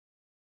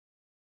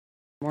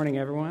Morning,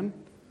 everyone.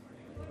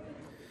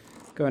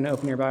 Go and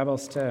open your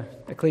Bibles to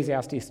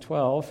Ecclesiastes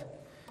 12.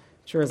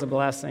 Sure is a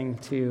blessing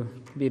to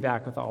be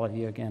back with all of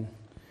you again.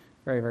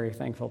 Very, very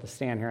thankful to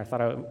stand here. I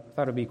thought it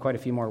would be quite a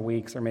few more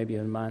weeks or maybe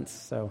even months,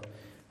 so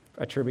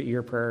attribute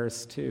your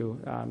prayers to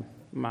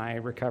my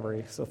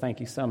recovery. So thank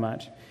you so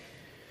much.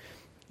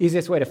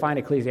 Easiest way to find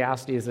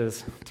Ecclesiastes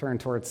is turn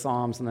towards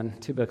Psalms and then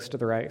two books to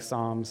the right,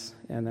 Psalms,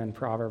 and then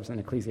Proverbs and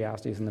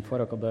Ecclesiastes in the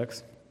political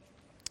books.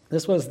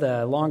 This was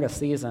the longest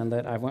season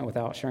that I went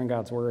without sharing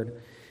God's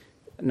word.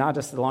 Not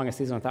just the longest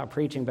season without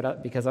preaching,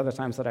 but because other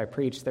times that I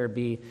preached, there'd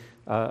be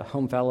a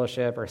home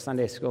fellowship or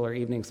Sunday school or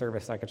evening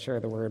service I could share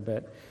the word.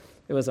 But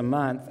it was a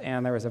month,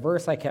 and there was a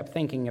verse I kept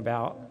thinking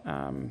about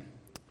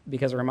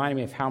because it reminded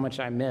me of how much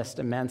I missed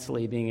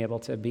immensely being able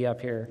to be up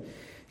here.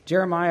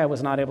 Jeremiah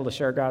was not able to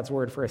share God's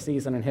word for a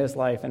season in his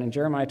life, and in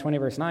Jeremiah 20,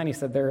 verse 9, he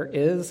said, "There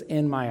is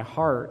in my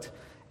heart,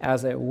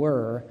 as it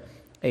were,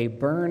 a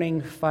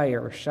burning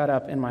fire shut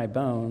up in my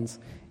bones,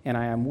 and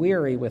I am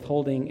weary with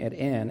holding it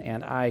in,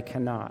 and I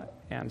cannot."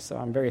 And so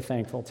I'm very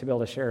thankful to be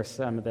able to share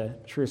some of the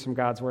truths from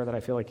God's word that I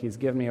feel like he's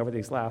given me over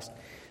these last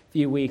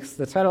few weeks.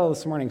 The title of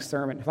this morning's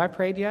sermon, have I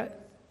prayed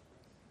yet?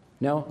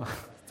 No?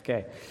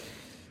 Okay.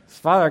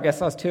 Father, I guess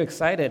I was too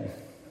excited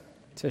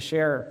to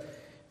share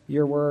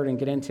your word and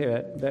get into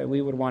it, but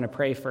we would want to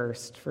pray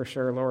first, for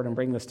sure, Lord, and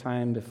bring this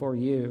time before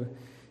you,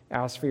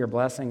 ask for your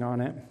blessing on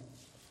it.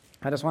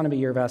 I just want to be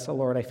your vessel,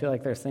 Lord. I feel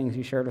like there's things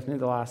you shared with me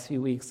the last few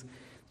weeks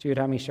that you would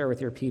have me share with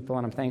your people,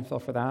 and I'm thankful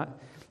for that.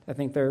 I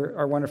think there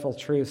are wonderful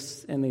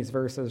truths in these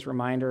verses,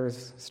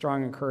 reminders,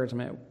 strong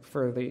encouragement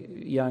for the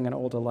young and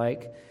old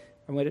alike.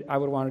 I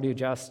would want to do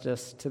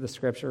justice to the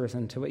scriptures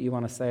and to what you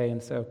want to say,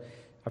 and so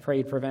I pray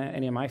you'd prevent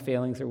any of my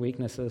failings or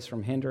weaknesses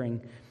from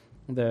hindering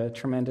the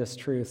tremendous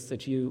truths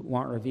that you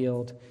want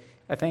revealed.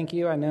 I thank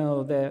you. I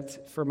know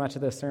that for much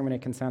of this sermon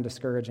it can sound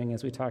discouraging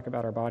as we talk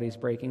about our bodies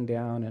breaking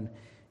down and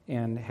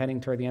heading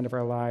toward the end of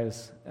our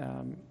lives.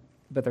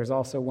 But there's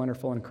also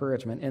wonderful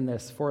encouragement in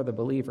this for the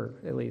believer,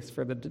 at least.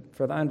 For the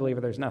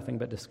unbeliever, there's nothing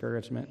but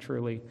discouragement,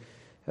 truly,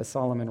 as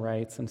Solomon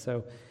writes. And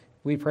so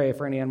we pray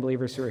for any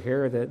unbelievers who are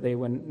here that they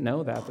wouldn't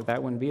know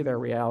that wouldn't be their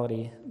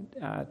reality,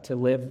 to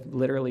live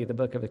literally the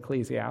book of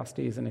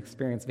Ecclesiastes and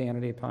experience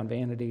vanity upon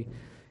vanity.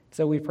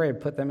 So we pray,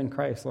 put them in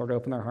Christ, Lord,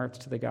 open their hearts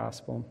to the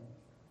gospel.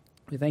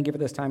 We thank you for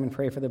this time and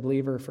pray for the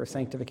believer, for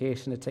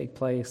sanctification to take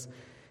place,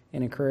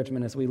 and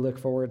encouragement as we look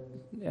forward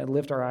and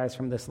lift our eyes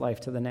from this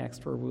life to the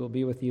next, where we will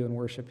be with you and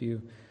worship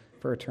you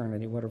for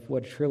eternity. What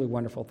a truly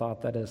wonderful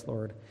thought that is,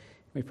 Lord.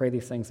 We pray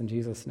these things in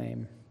Jesus'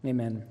 name.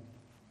 Amen.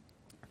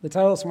 The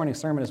title of this morning's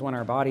sermon is When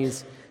Our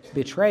Bodies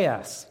Betray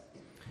Us.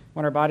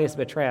 When Our Bodies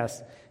Betray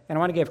Us. And I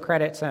want to give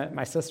credit to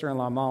my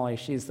sister-in-law, Molly.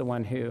 She's the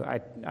one who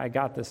I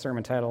got the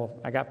sermon title.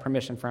 I got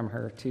permission from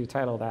her to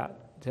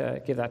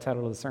give that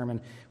title to the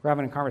sermon. We're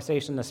having a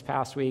conversation this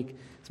past week.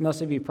 As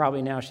most of you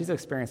probably know, she's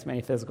experienced many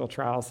physical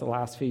trials the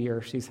last few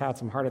years. She's had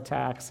some heart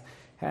attacks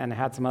and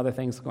had some other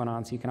things going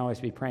on, so you can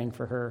always be praying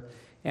for her.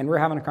 And we're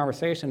having a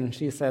conversation, and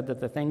she said that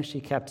the thing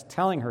she kept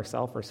telling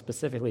herself, or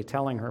specifically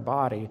telling her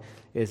body,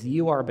 is,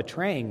 "You are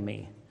betraying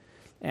me."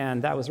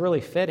 And that was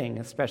really fitting,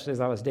 especially as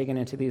I was digging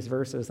into these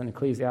verses in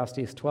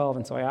Ecclesiastes 12.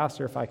 And so I asked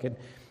her if I could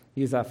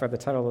use that for the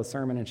title of the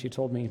sermon, and she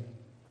told me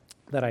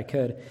that I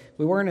could.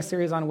 We were in a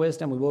series on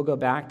wisdom. We will go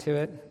back to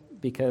it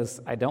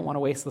because I don't want to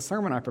waste the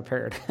sermon I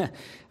prepared.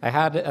 I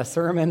had a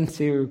sermon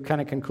to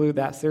kind of conclude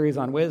that series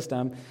on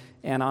wisdom,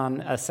 and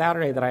on a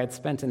Saturday that I had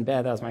spent in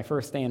bed, that was my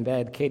first day in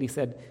bed, Katie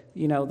said,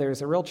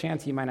 there's a real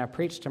chance you might not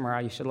preach tomorrow.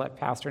 You should let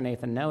Pastor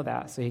Nathan know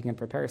that so he can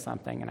prepare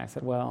something. And I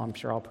said, well, I'm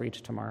sure I'll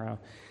preach tomorrow.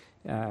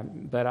 So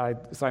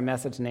I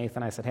messaged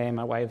Nathan. I said, hey,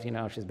 my wife,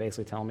 she's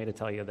basically telling me to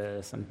tell you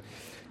this. And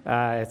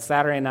it's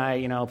Saturday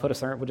night,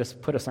 we'll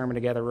just put a sermon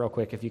together real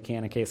quick if you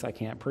can, in case I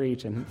can't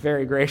preach. And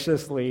very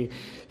graciously,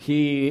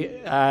 he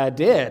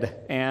did.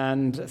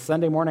 And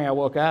Sunday morning I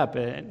woke up,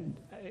 and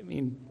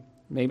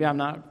maybe I'm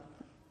not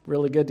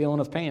really good dealing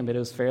with pain, but it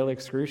was fairly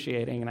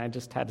excruciating, and I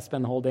just had to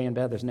spend the whole day in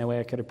bed. There's no way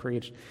I could have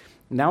preached.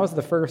 And that was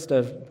the first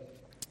of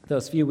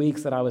those few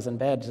weeks that I was in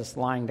bed just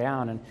lying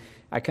down, and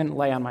I couldn't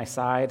lay on my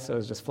side, so it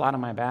was just flat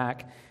on my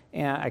back.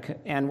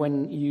 And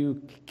when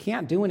you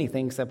can't do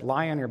anything except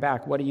lie on your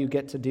back, what do you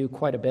get to do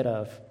quite a bit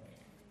of?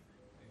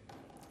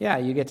 Yeah,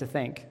 you get to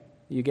think.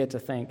 You get to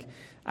think.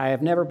 I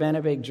have never been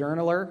a big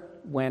journaler.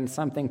 When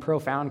something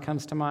profound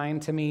comes to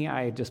mind to me,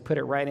 I just put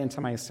it right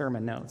into my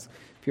sermon notes.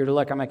 If you were to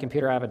look on my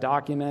computer, I have a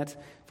document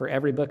for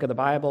every book of the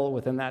Bible.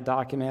 Within that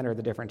document are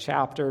the different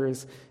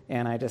chapters,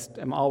 and I just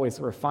am always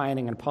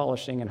refining and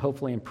polishing and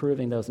hopefully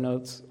improving those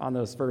notes on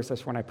those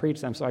verses when I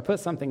preach them. So I put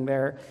something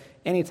there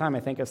anytime I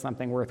think of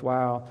something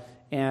worthwhile.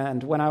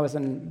 And when I was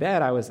in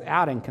bed, I was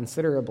adding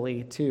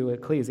considerably to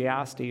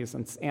Ecclesiastes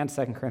and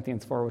 2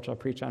 Corinthians 4, which I'll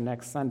preach on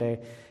next Sunday.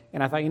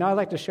 And I thought, I'd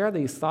like to share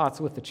these thoughts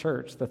with the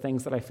church, the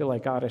things that I feel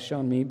like God has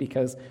shown me,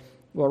 because,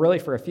 well, really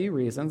for a few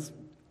reasons.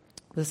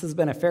 This has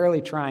been a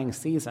fairly trying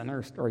season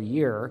or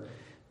year,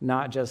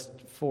 not just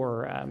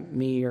for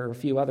me or a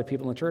few other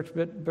people in the church,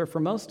 but for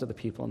most of the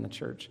people in the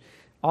church.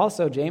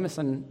 Also,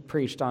 Jameson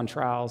preached on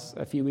trials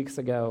a few weeks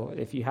ago.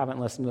 If you haven't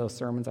listened to those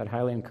sermons, I'd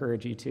highly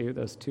encourage you to.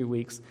 Those 2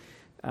 weeks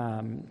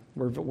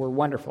were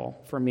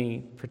wonderful for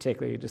me,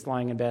 particularly. Just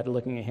lying in bed,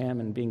 looking at him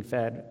and being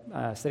fed,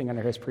 sitting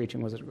under his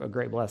preaching was a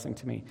great blessing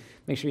to me.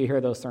 Make sure you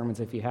hear those sermons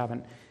if you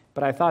haven't.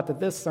 But I thought that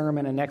this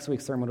sermon and next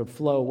week's sermon would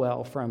flow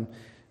well from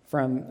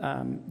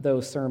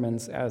those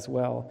sermons as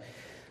well.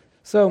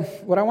 So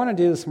what I want to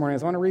do this morning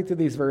is I want to read through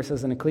these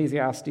verses in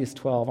Ecclesiastes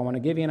 12. I want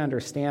to give you an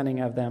understanding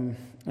of them,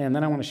 and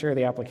then I want to share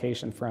the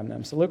application from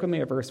them. So look with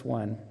me at verse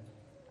 1.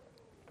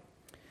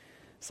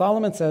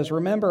 Solomon says,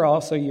 "Remember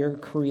also your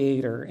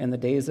Creator in the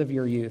days of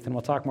your youth," and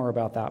we'll talk more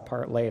about that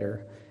part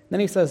later. Then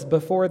he says,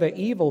 "Before the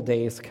evil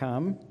days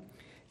come,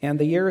 and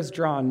the years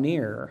draw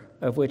near,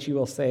 of which you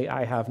will say,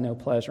 I have no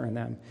pleasure in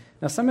them."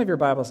 Now, some of your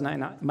Bibles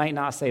might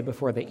not say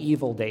before the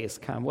evil days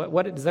come.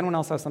 What does anyone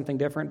else have something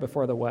different?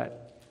 Before the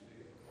what?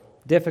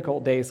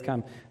 Difficult days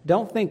come.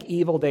 Don't think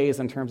evil days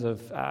in terms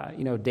of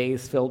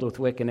days filled with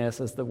wickedness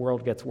as the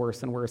world gets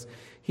worse and worse.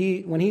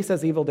 When he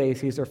says evil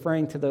days, he's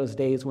referring to those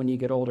days when you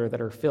get older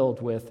that are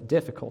filled with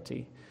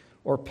difficulty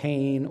or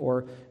pain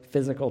or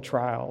physical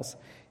trials.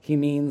 He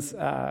means,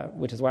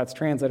 which is why it's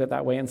translated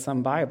that way in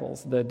some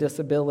Bibles, the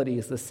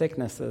disabilities, the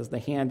sicknesses, the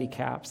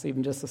handicaps.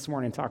 Even just this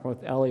morning talking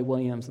with Ellie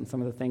Williams and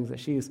some of the things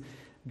that she's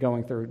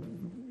going through.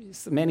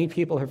 Many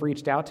people have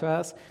reached out to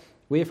us.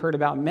 We've heard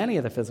about many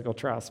of the physical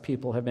trials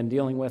people have been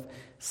dealing with.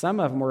 Some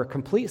of them were a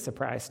complete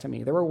surprise to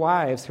me. There were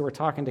wives who were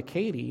talking to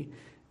Katie,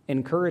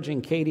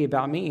 encouraging Katie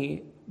about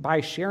me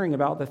by sharing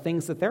about the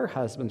things that their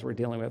husbands were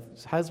dealing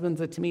with. Husbands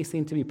that to me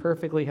seem to be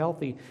perfectly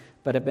healthy,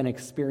 but have been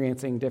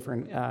experiencing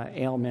different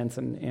ailments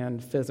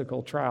and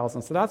physical trials.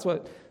 And so that's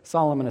what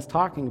Solomon is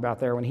talking about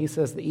there. When he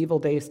says the evil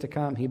days to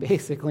come, he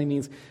basically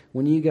means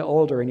when you get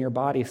older and your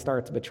body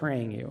starts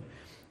betraying you.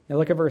 Now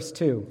look at verse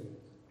 2.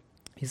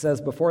 He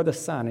says, before the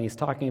sun, and he's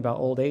talking about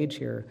old age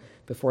here,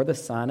 before the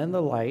sun and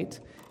the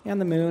light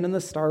and the moon and the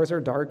stars are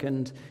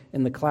darkened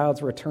and the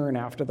clouds return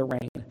after the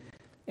rain.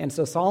 And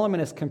so Solomon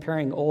is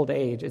comparing old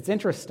age. It's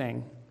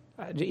interesting.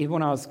 Even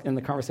when I was in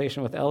the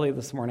conversation with Ellie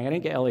this morning, I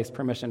didn't get Ellie's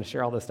permission to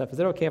share all this stuff. Is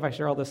it okay if I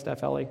share all this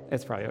stuff, Ellie?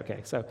 It's probably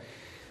okay.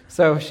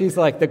 So she's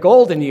like, the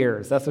golden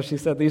years. That's what she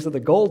said. These are the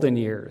golden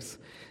years.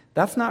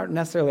 That's not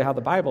necessarily how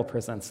the Bible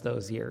presents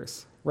those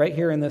years. Right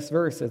here in this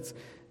verse, it's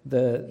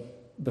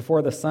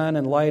before the sun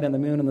and light and the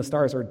moon and the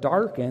stars are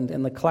darkened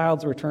and the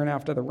clouds return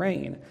after the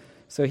rain.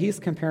 So he's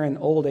comparing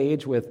old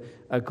age with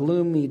a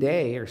gloomy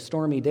day or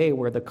stormy day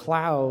where the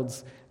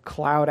clouds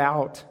cloud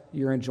out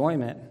your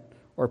enjoyment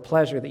or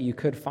pleasure that you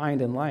could find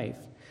in life.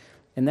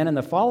 And then in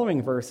the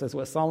following verses,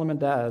 what Solomon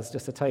does,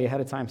 just to tell you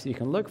ahead of time so you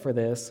can look for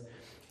this,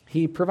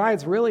 he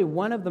provides really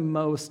one of the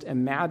most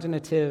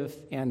imaginative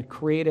and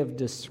creative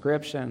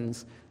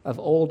descriptions of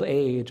old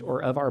age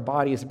or of our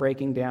bodies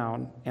breaking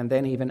down, and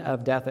then even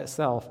of death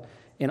itself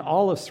in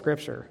all of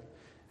Scripture.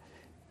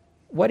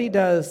 What he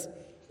does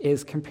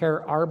is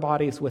compare our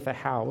bodies with a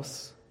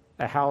house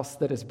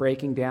that is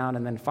breaking down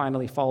and then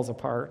finally falls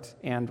apart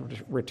and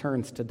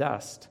returns to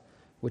dust,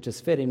 which is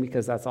fitting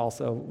because that's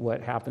also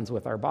what happens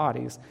with our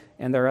bodies.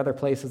 And there are other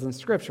places in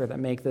Scripture that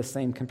make this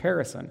same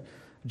comparison.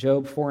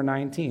 Job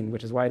 4:19,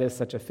 which is why it is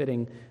such a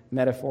fitting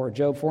metaphor.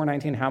 Job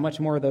 4:19, how much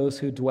more those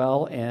who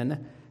dwell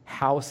in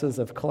houses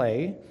of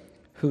clay,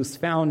 whose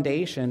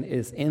foundation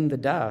is in the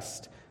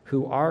dust,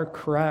 who are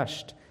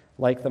crushed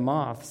like the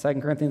moth. 2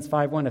 Corinthians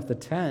 5:1, if the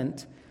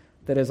tent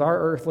that is our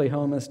earthly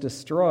home is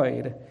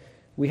destroyed,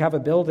 we have a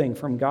building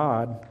from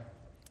God,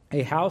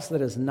 a house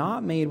that is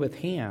not made with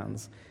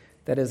hands,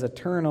 that is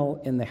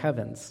eternal in the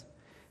heavens.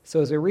 So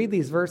as we read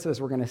these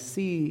verses, we're going to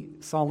see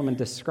Solomon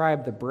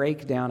describe the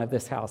breakdown of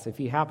this house. If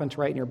you happen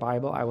to write in your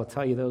Bible, I will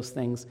tell you those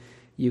things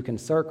you can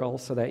circle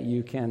so that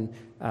you can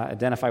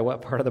identify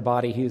what part of the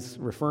body he's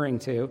referring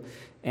to.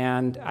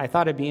 And I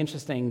thought it'd be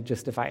interesting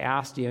just if I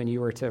asked you and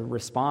you were to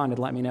respond and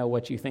let me know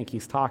what you think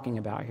he's talking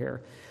about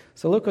here.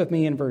 So look with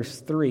me in verse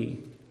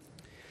 3.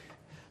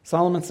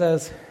 Solomon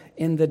says,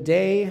 in the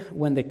day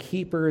when the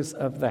keepers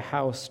of the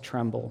house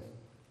tremble.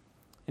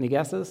 Any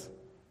guesses?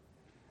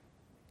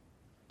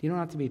 You don't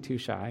have to be too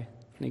shy.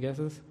 Any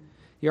guesses?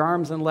 Your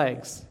arms and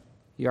legs.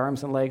 Your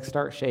arms and legs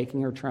start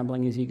shaking or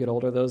trembling as you get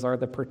older. Those are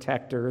the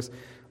protectors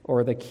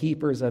or the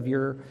keepers of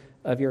your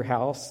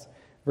house.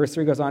 Verse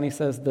 3 goes on, he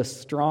says, the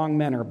strong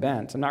men are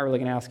bent. I'm not really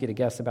going to ask you to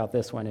guess about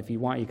this one. If you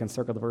want, you can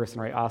circle the verse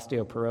and write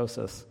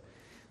osteoporosis.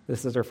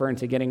 This is referring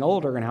to getting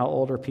older and how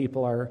older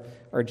people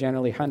are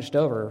generally hunched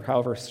over,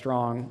 however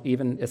strong.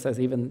 It says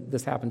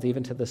this happens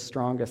even to the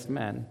strongest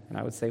men, and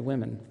I would say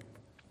women.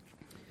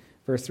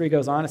 Verse 3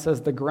 goes on, it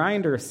says, the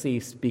grinders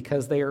cease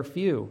because they are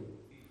few.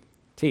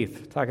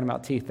 Teeth, talking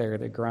about teeth there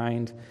that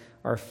grind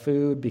our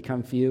food,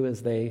 become few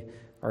as they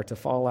are to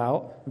fall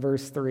out.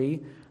 Verse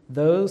 3,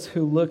 those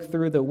who look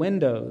through the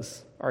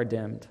windows are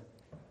dimmed.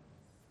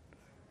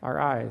 Our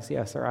eyes,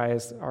 yes, our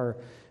eyes are,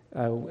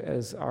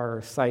 as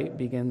our sight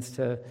begins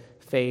to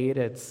fade,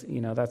 that's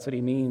what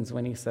he means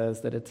when he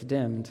says that it's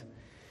dimmed.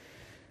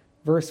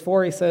 Verse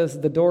 4, he says,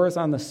 the doors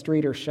on the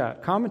street are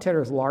shut.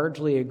 Commentators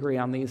largely agree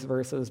on these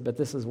verses, but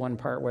this is one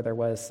part where there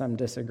was some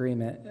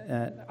disagreement.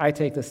 I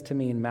take this to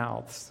mean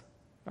mouths.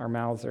 Our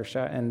mouths are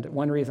shut. And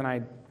one reason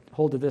I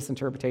hold to this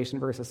interpretation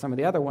versus some of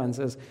the other ones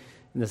is,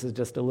 and this is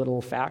just a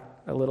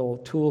little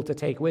tool to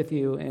take with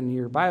you in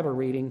your Bible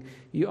reading,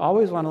 you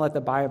always want to let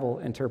the Bible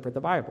interpret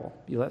the Bible.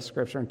 You let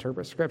Scripture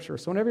interpret Scripture.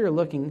 So whenever you're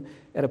looking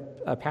at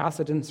a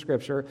passage in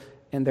Scripture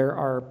and there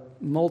are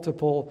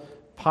multiple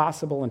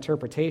possible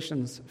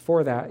interpretations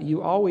for that,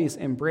 you always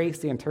embrace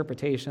the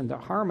interpretation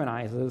that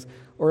harmonizes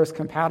or is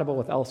compatible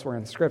with elsewhere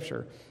in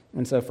Scripture.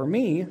 And so for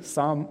me,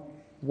 Psalm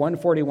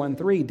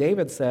 141:3,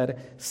 David said,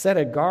 set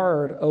a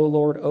guard, O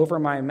Lord, over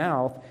my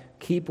mouth,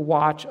 keep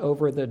watch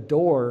over the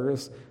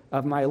doors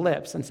of my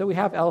lips. And so we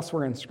have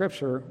elsewhere in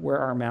Scripture where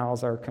our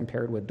mouths are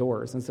compared with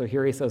doors. And so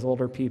here he says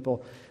older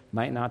people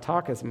might not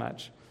talk as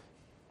much.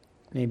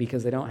 Maybe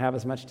because they don't have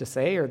as much to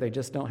say, or they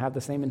just don't have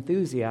the same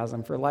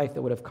enthusiasm for life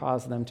that would have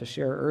caused them to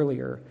share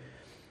earlier.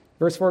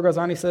 Verse 4 goes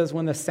on, he says,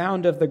 when the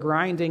sound of the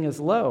grinding is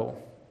low.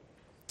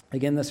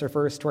 Again, this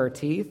refers to our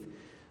teeth.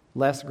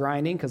 Less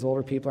grinding, because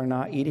older people are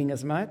not eating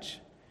as much.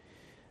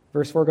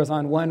 Verse 4 goes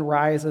on, one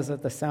rises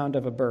at the sound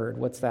of a bird.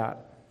 What's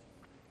that?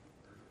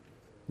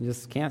 You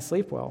just can't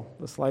sleep well.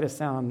 The slightest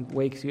sound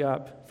wakes you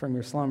up from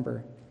your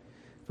slumber.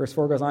 Verse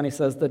 4 goes on, he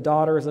says, the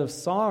daughters of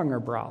song are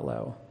brought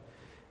low.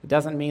 It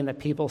doesn't mean that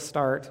people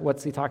start,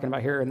 what's he talking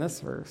about here in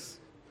this verse?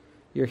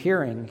 Your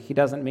hearing. He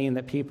doesn't mean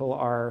that people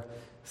are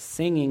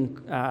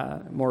singing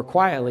more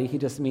quietly. He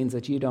just means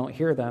that you don't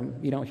hear them.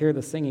 You don't hear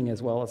the singing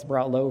as well. It's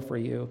brought low for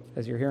you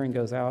as your hearing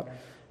goes out.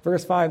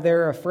 Verse 5,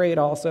 they're afraid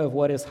also of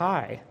what is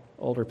high.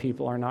 Older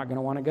people are not going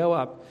to want to go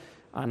up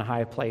on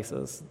high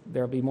places.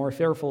 They'll be more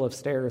fearful of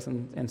stairs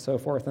and so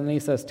forth. And then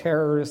he says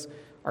terrors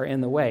are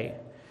in the way.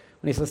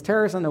 When he says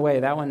terrors in the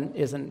way, that one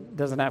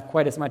doesn't have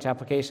quite as much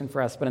application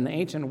for us. But in the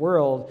ancient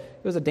world,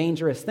 it was a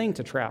dangerous thing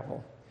to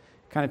travel.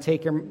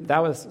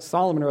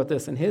 Solomon wrote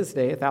this in his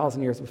day,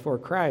 1,000 years before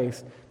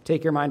Christ.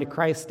 Take your mind to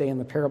Christ's day in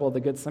the parable of the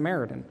Good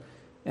Samaritan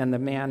and the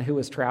man who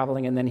was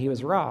traveling and then he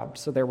was robbed.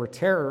 So there were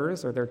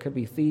terrors, or there could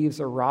be thieves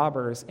or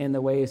robbers in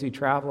the way as you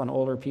travel, and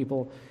older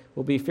people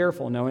will be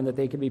fearful, knowing that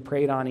they could be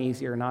preyed on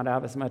easier, not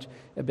have as much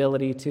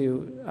ability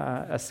to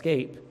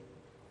escape.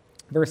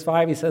 Verse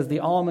 5, he says, the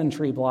almond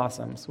tree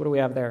blossoms. What do we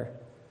have there?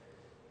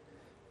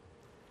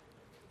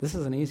 This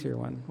is an easier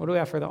one. What do we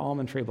have for the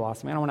almond tree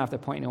blossom? I don't want to have to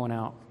point anyone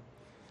out.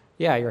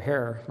 Yeah, your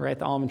hair, right?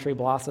 The almond tree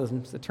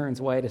blossoms, it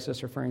turns white. It's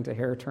just referring to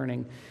hair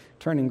turning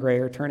gray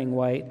or turning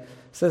white. It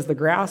says the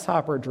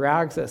grasshopper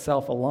drags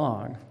itself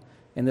along.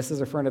 And this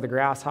is referring to the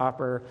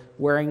grasshopper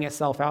wearing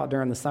itself out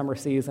during the summer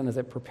season as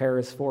it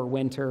prepares for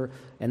winter,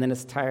 and then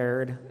it's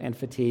tired and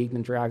fatigued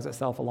and drags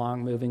itself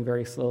along, moving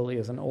very slowly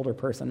as an older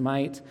person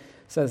might. It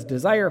says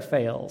desire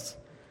fails,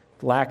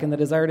 lacking the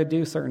desire to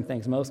do certain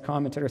things. Most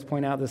commentators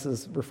point out this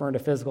is referring to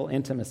physical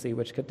intimacy,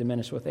 which could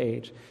diminish with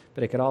age,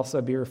 but it could also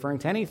be referring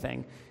to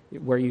anything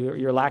where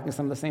you're lacking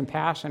some of the same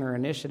passion or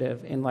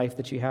initiative in life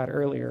that you had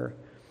earlier.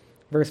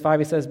 Verse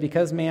 5, he says,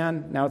 because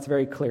man, now it's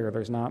very clear,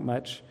 there's not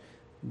much,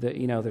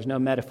 there's no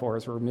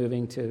metaphors. We're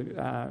moving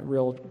to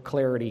real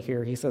clarity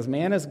here. He says,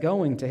 man is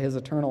going to his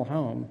eternal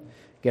home,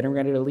 getting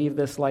ready to leave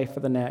this life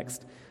for the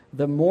next.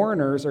 The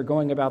mourners are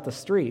going about the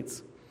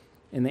streets.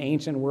 In the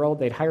ancient world,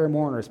 they'd hire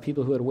mourners,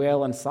 people who would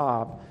wail and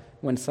sob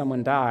when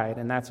someone died,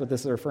 and that's what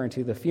this is referring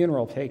to, the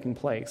funeral taking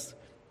place.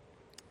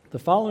 The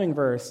following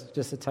verse,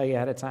 just to tell you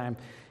ahead of time,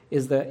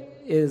 is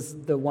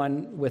the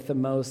one with the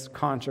most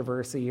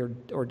controversy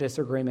or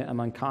disagreement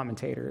among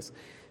commentators.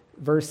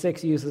 Verse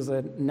 6 uses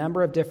a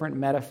number of different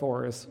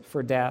metaphors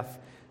for death,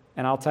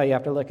 and I'll tell you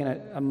after looking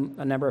at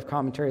a number of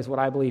commentaries what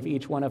I believe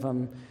each one of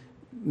them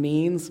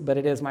means, but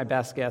it is my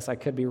best guess. I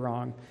could be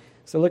wrong.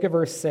 So look at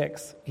verse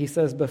 6. He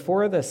says,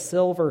 before the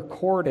silver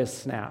cord is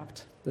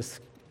snapped, this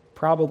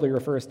probably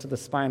refers to the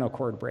spinal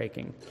cord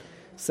breaking.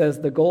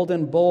 Says the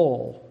golden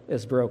bowl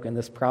is broken.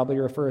 This probably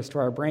refers to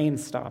our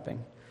brains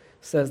stopping.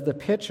 Says the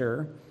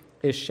pitcher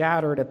is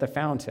shattered at the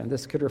fountain.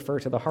 This could refer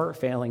to the heart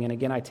failing. And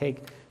again, I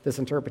take this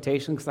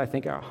interpretation because I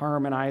think it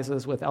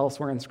harmonizes with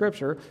elsewhere in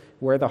Scripture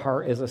where the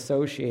heart is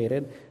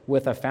associated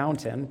with a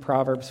fountain.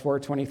 Proverbs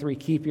 4:23,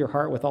 keep your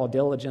heart with all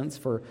diligence,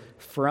 for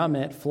from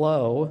it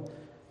flow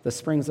the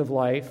springs of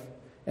life.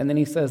 And then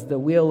he says the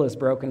wheel is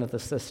broken at the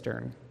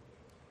cistern.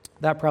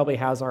 That probably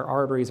has our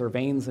arteries or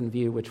veins in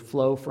view, which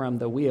flow from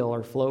the wheel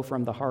or flow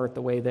from the heart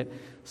the way that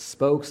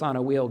spokes on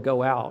a wheel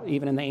go out.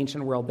 Even in the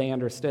ancient world, they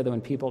understood that when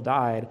people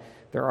died,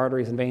 their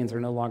arteries and veins are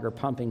no longer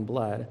pumping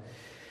blood.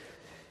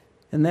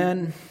 And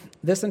then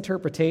this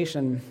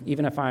interpretation,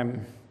 even if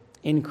I'm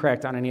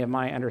incorrect on any of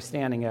my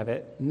understanding of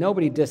it,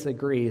 nobody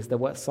disagrees that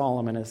what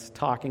Solomon is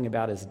talking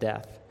about is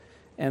death.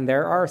 And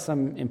there are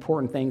some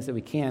important things that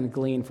we can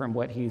glean from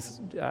what he's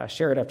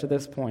shared up to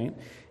this point.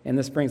 And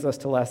this brings us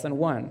to lesson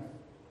 1.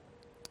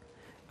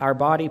 Our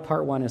body,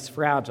 part 1, is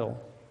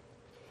fragile.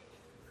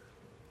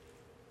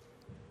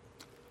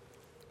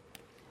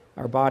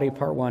 Our body,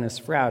 part 1, is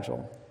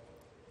fragile.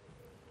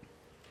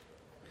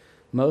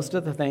 Most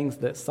of the things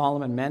that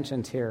Solomon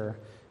mentioned here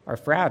are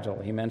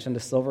fragile. He mentioned a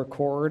silver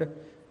cord,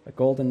 a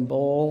golden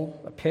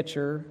bowl, a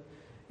pitcher,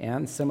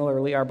 and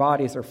similarly, our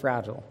bodies are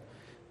fragile.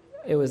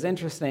 It was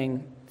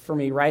interesting for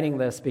me writing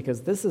this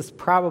because this is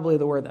probably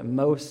the word that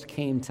most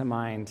came to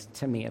mind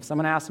to me. If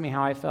someone asked me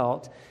how I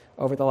felt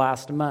over the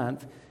last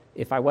month,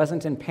 if I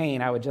wasn't in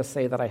pain, I would just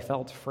say that I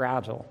felt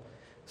fragile.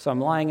 So I'm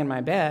lying in my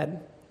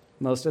bed.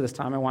 Most of this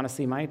time I want to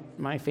see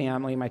my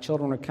family. My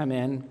children would come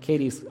in.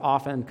 Katie's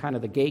often kind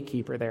of the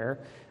gatekeeper there.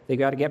 They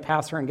got to get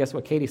past her, and guess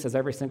what Katie says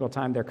every single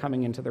time they're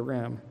coming into the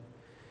room?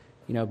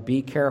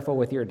 Be careful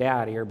with your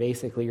daddy, or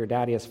basically your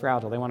daddy is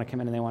fragile. They want to come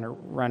in and they want to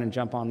run and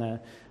jump on the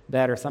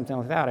bed or something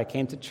like that. I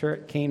came to church,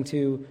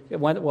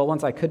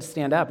 once I could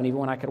stand up, and even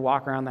when I could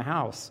walk around the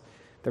house,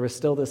 there was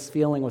still this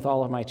feeling with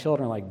all of my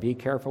children, like, be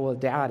careful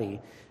with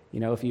daddy.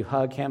 If you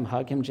hug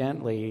him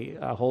gently,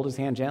 hold his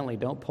hand gently,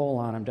 don't pull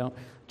on him, don't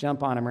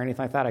jump on him or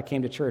anything like that. I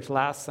came to church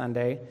last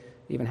Sunday,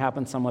 even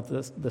happened somewhat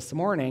this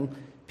morning.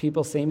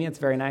 People see me, it's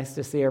very nice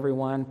to see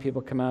everyone.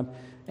 People come up,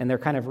 and they're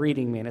kind of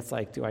reading me, and it's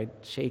like, do I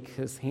shake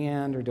his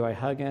hand or do I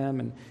hug him?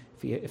 And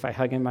if I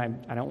hug him, I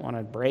don't want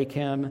to break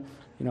him,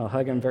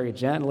 hug him very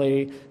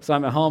gently. So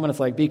I'm at home, and it's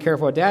like, be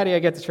careful with Daddy. I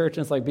get to church,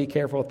 and it's like, be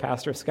careful with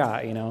Pastor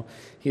Scott.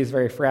 He's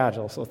very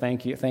fragile, so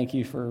thank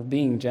you for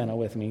being gentle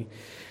with me.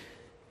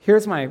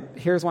 Here's why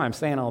I'm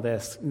saying all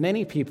this.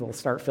 Many people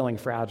start feeling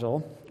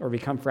fragile or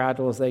become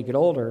fragile as they get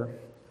older,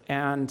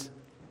 and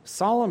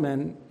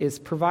Solomon is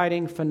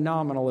providing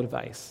phenomenal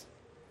advice.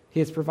 He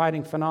is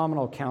providing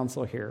phenomenal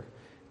counsel here.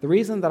 The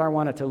reason that I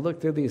wanted to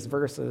look through these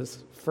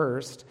verses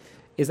first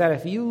is that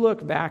if you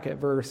look back at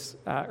verse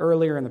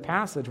earlier in the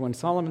passage when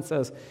Solomon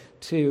says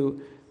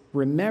to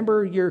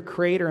remember your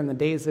Creator in the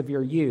days of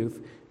your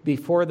youth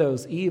before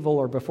those evil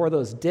or before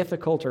those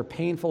difficult or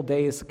painful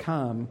days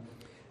come,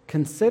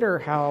 consider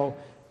how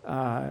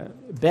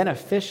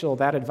beneficial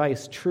that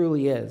advice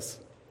truly is.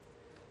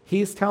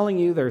 He's telling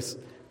you there's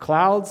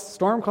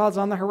storm clouds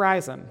on the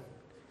horizon.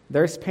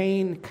 There's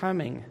pain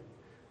coming.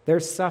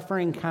 There's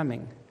suffering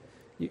coming.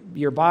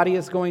 Your body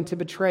is going to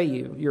betray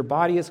you. Your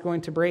body is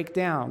going to break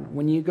down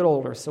when you get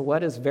older. So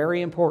what is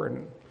very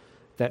important?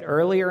 That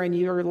earlier in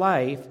your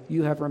life,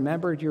 you have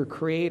remembered your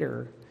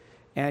Creator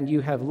and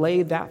you have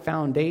laid that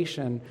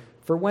foundation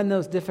for when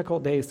those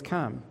difficult days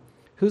come.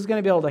 Who's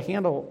going to be able to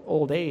handle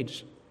old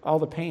age, all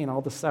the pain,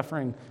 all the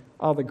suffering,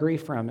 all the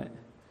grief from it?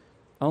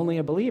 Only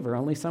a believer,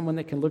 only someone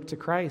that can look to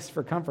Christ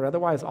for comfort.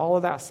 Otherwise, all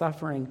of that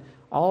suffering,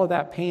 all of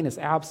that pain is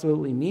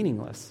absolutely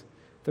meaningless.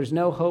 There's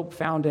no hope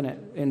found in it.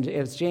 And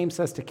as James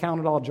says, to count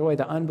it all joy,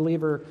 the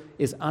unbeliever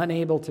is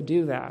unable to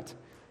do that.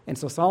 And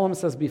so Solomon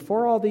says,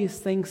 before all these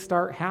things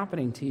start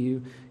happening to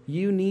you,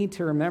 you need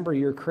to remember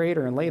your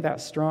Creator and lay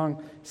that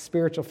strong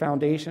spiritual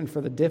foundation for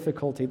the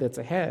difficulty that's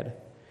ahead.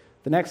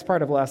 The next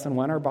part of lesson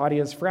 1, our body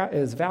is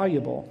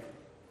valuable.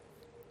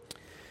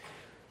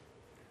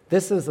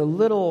 This is a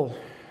little...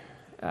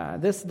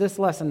 This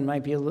lesson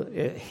might be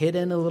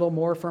hidden a little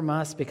more from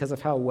us because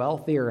of how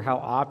wealthy or how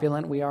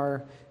opulent we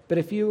are. But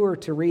if you were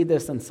to read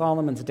this in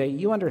Solomon's day,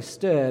 you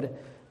understood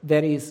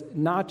that he's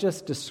not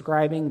just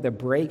describing the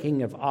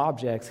breaking of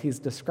objects, he's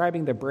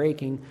describing the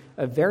breaking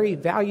of very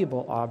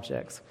valuable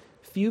objects.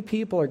 Few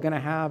people are going to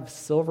have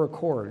silver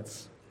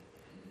cords.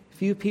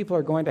 Few people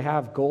are going to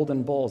have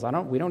golden bowls.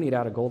 We don't eat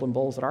out of golden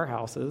bowls at our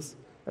houses.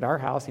 At our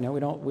house, we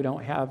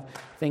don't have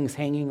things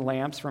hanging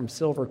lamps from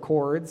silver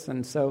cords.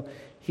 And so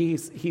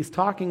he's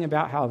talking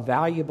about how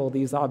valuable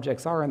these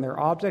objects are, and they're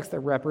objects that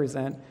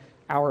represent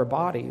our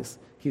bodies.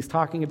 He's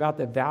talking about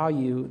the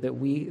value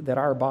that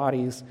our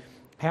bodies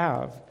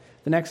have.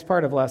 The next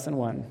part of lesson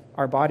 1,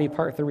 our body,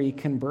 part 3,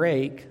 can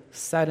break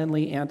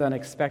suddenly and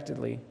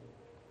unexpectedly.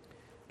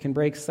 Can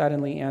break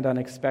suddenly and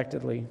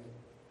unexpectedly.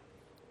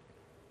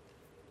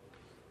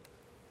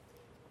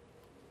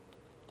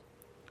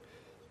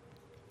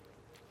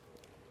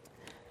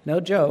 No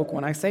joke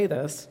when I say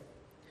this.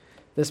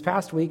 This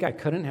past week, I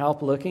couldn't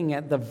help looking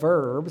at the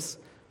verbs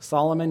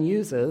Solomon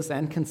uses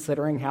and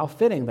considering how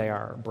fitting they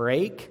are.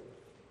 Break,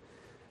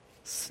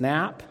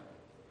 snap,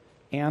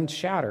 and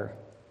shatter.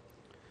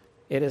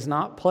 It is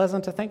not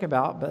pleasant to think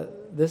about,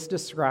 but this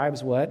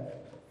describes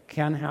what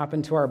can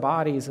happen to our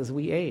bodies as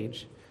we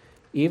age.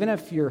 Even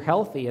if you're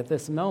healthy at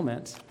this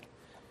moment,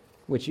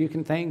 which you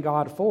can thank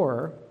God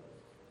for,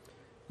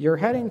 you're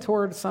heading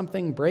towards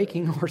something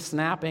breaking or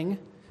snapping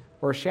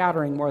or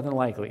shattering more than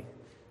likely.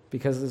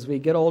 Because as we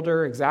get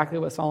older, exactly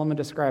what Solomon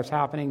describes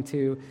happening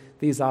to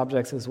these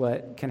objects is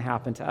what can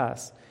happen to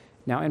us.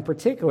 Now, in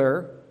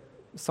particular,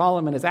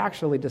 Solomon is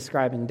actually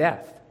describing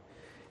death.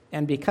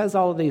 And because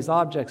all of these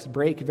objects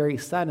break very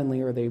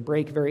suddenly or they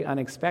break very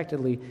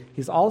unexpectedly,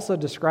 he's also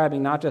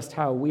describing not just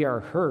how we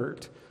are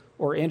hurt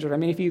or injured. I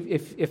mean,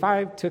 if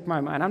I took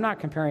and I'm not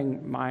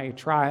comparing my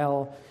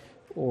trial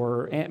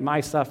or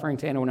my suffering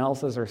to anyone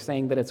else's or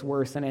saying that it's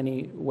worse in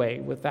any way.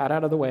 With that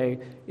out of the way,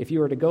 if you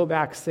were to go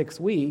back 6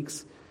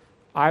 weeks,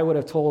 I would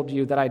have told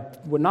you that I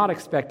would not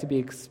expect to be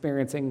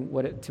experiencing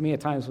what to me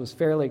at times was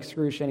fairly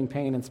excruciating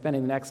pain and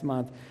spending the next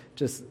month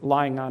just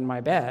lying on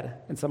my bed.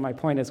 And so my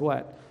point is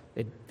what?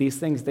 These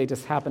things, they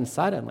just happen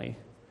suddenly.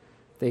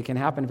 They can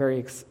happen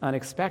very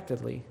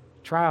unexpectedly.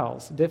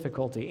 Trials,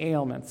 difficulty,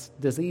 ailments,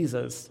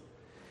 diseases.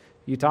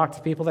 You talk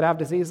to people that have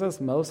diseases,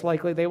 most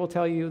likely they will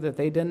tell you that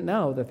they didn't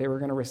know that they were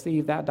going to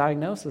receive that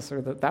diagnosis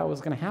or that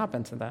was going to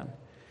happen to them.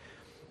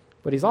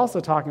 But he's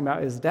also talking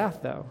about his death,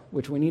 though,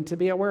 which we need to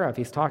be aware of.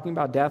 He's talking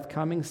about death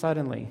coming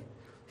suddenly.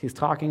 He's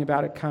talking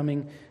about it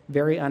coming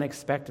very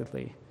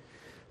unexpectedly.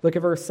 Look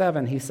at verse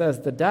 7. He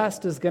says, the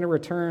dust is going to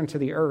return to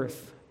the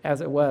earth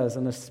as it was,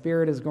 and the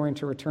spirit is going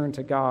to return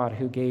to God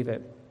who gave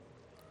it.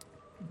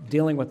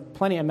 Dealing with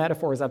plenty of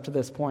metaphors up to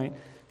this point,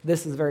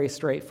 this is very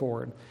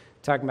straightforward.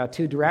 Talking about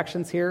two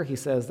directions here. He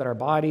says that our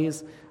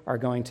bodies are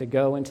going to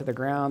go into the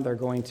ground. They're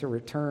going to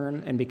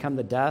return and become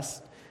the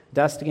dust.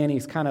 Dust, again,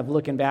 he's kind of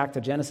looking back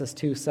to Genesis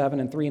 2:7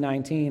 and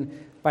 3:19.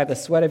 By the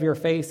sweat of your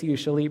face you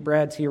shall eat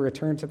bread till you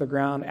return to the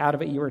ground. Out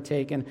of it you are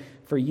taken.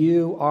 For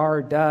you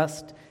are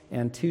dust,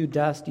 and to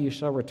dust you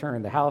shall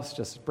return. The house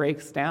just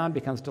breaks down,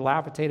 becomes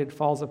dilapidated,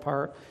 falls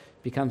apart,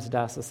 becomes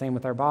dust. The same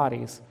with our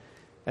bodies.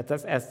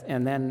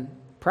 And then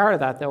prior to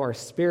that, though, our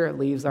spirit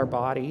leaves our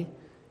body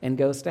and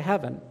goes to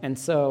heaven. And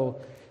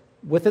so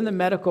within the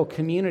medical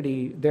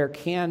community, there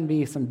can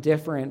be some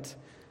different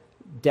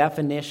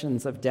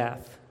definitions of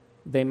death.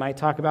 They might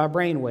talk about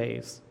brain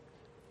waves.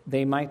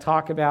 They might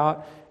talk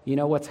about,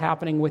 what's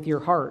happening with your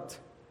heart.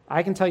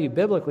 I can tell you,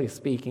 biblically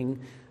speaking,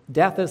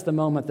 death is the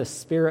moment the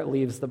spirit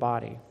leaves the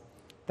body.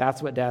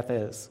 That's what death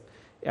is.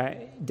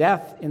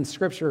 Death in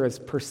Scripture is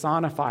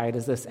personified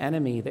as this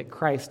enemy that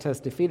Christ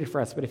has defeated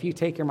for us. But if you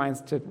take your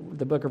minds to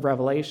the book of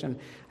Revelation,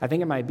 I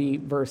think it might be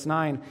verse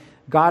 9,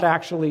 God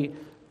actually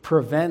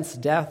prevents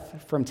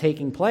death from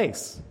taking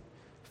place.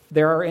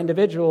 There are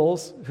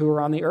individuals who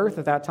are on the earth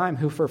at that time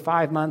who for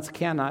 5 months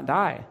cannot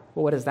die.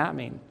 Well, what does that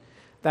mean?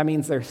 That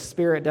means their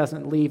spirit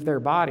doesn't leave their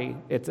body.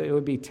 It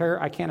would be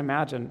I can't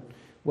imagine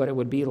what it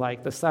would be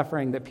like, the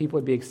suffering that people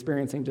would be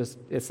experiencing. Just,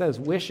 it says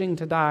wishing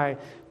to die,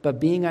 but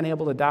being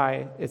unable to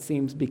die, it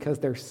seems, because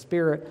their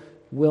spirit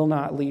will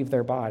not leave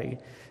their body.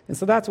 And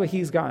so that's what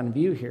he's got in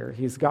view here.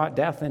 He's got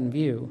death in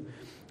view.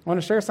 I want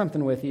to share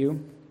something with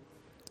you.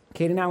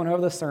 Katie and I went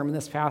over the sermon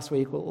this past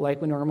week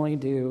like we normally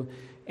do,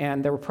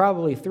 and there were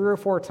probably 3 or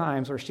 4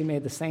 times where she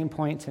made the same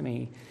point to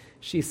me.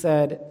 She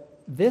said,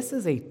 this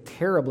is a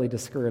terribly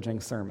discouraging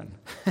sermon.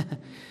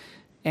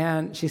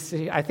 And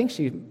I think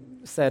she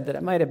said that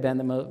it might have been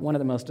one of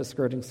the most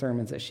discouraging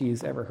sermons that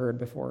she's ever heard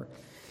before.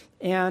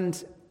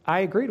 And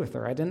I agreed with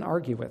her. I didn't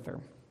argue with her.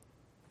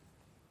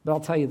 But I'll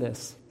tell you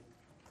this.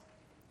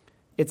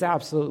 It's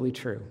absolutely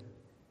true.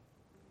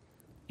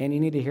 And you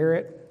need to hear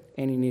it,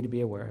 and you need to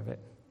be aware of it.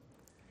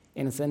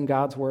 And it's in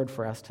God's word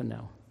for us to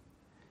know.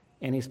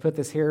 And he's put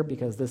this here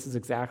because this is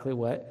exactly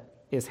what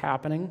is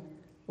happening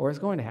or is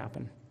going to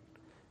happen.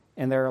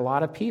 And there are a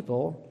lot of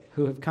people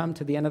who have come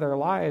to the end of their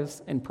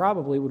lives and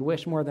probably would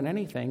wish more than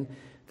anything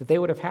that they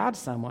would have had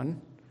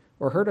someone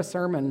or heard a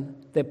sermon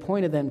that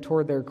pointed them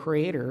toward their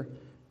Creator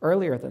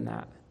earlier than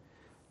that.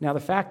 Now, the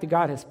fact that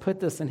God has put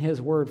this in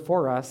his word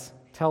for us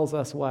tells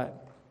us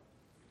what?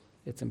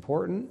 It's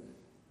important,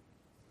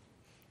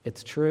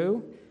 it's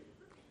true,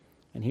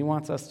 and he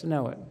wants us to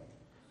know it.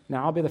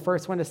 Now, I'll be the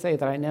first one to say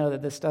that I know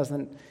that this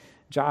doesn't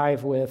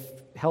jive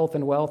with health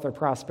and wealth or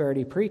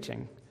prosperity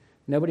preaching.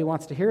 Nobody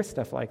wants to hear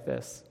stuff like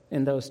this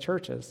in those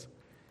churches.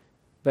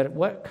 But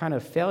what kind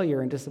of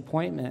failure and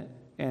disappointment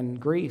and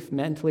grief,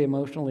 mentally,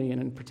 emotionally,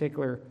 and in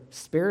particular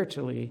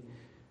spiritually,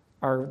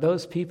 are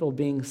those people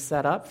being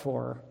set up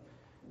for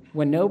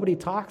when nobody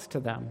talks to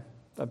them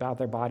about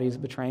their bodies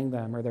betraying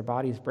them or their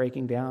bodies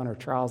breaking down or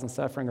trials and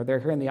suffering, or they're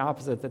hearing the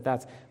opposite,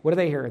 what do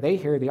they hear? They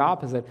hear the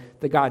opposite,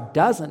 that God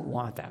doesn't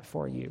want that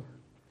for you.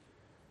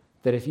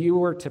 That if you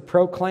were to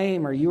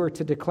proclaim or you were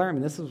to declare,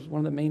 this is one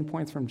of the main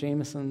points from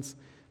Jameson's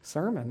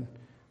sermon,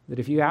 that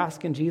if you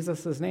ask in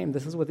Jesus' name,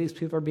 this is what these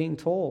people are being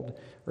told,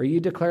 or you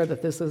declare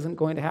that this isn't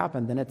going to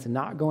happen, then it's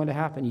not going to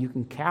happen. You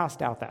can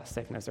cast out that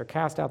sickness or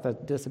cast out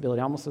that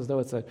disability, almost as though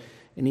it's an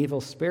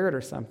evil spirit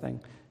or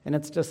something. And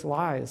it's just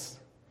lies.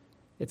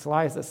 It's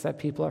lies that set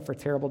people up for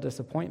terrible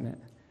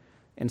disappointment.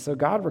 And so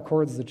God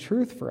records the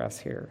truth for us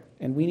here,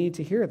 and we need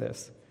to hear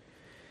this.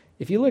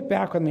 If you look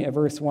back with me at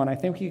verse 1, I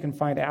think you can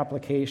find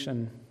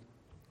application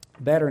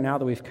better now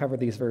that we've covered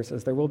these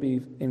verses. There will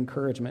be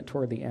encouragement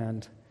toward the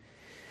end.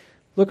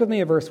 Look with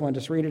me at verse 1.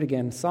 Just read it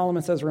again.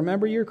 Solomon says,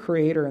 "Remember your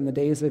Creator in the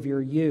days of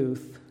your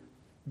youth,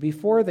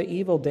 before the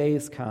evil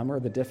days come," or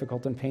the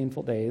difficult and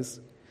painful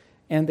days,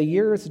 "and the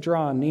years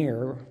draw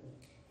near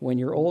when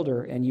you're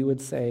older, and you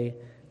would say,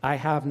 I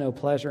have no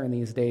pleasure in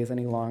these days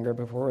any longer,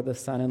 before the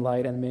sun and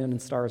light and the moon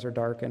and stars are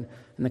darkened,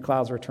 and the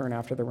clouds return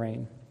after the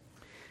rain."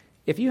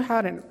 If you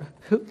hadn't,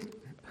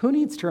 who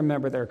needs to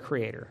remember their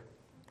Creator?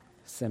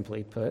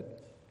 Simply put,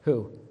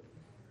 who?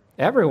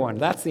 Everyone.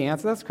 That's the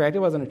answer. That's correct. It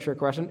wasn't a trick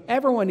question.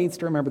 Everyone needs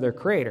to remember their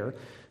Creator.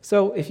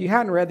 So if you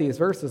hadn't read these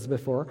verses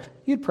before,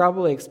 you'd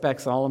probably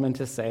expect Solomon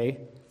to say,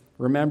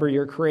 remember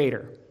your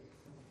Creator,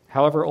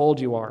 however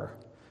old you are,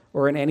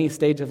 or in any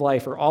stage of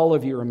life, or all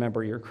of you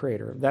remember your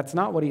Creator. That's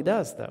not what he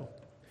does, though.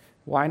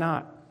 Why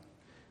not?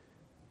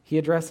 He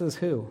addresses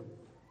who?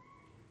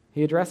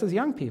 He addresses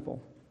young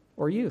people.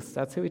 or youth.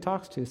 That's who he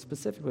talks to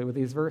specifically with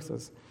these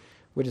verses,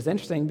 which is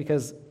interesting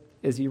because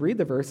as you read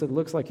the verse, it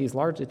looks like he's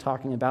largely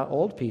talking about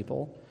old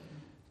people,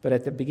 but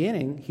at the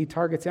beginning, he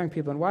targets young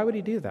people. And why would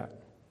he do that?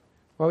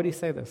 Why would he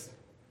say this?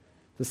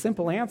 The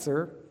simple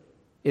answer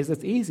is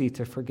it's easy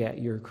to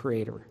forget your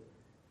Creator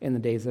in the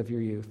days of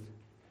your youth.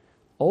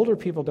 Older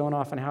people don't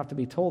often have to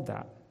be told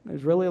that.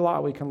 There's really a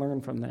lot we can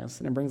learn from this,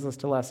 and it brings us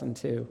to lesson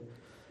 2.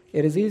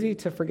 It is easy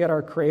to forget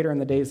our Creator in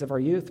the days of our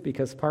youth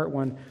because, part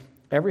 1,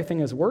 everything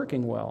is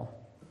working well.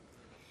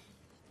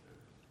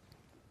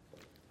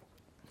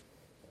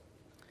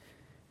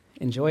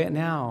 Enjoy it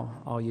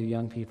now, all you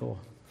young people.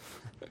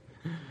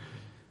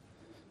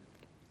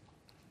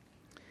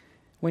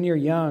 When you're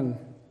young,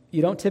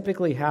 you don't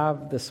typically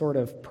have the sort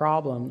of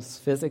problems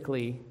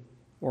physically,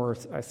 or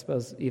I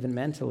suppose even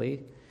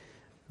mentally,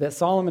 that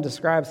Solomon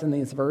describes in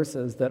these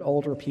verses that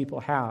older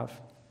people have.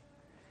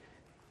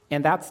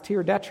 And that's to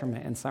your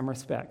detriment in some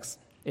respects.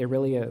 It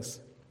really is.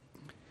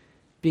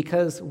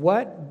 Because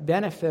what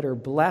benefit or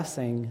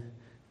blessing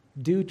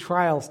do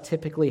trials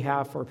typically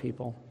have for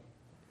people?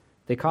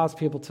 They cause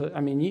people to,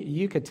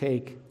 you could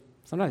take,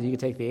 sometimes you could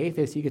take the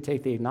atheist, you could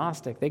take the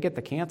agnostic, they get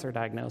the cancer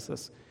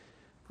diagnosis,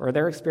 or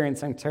they're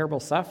experiencing terrible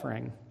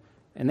suffering,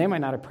 and they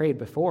might not have prayed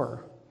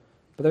before,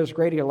 but there's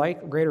greater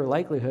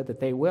likelihood that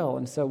they will.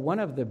 And so one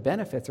of the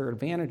benefits or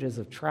advantages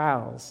of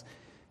trials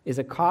is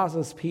it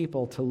causes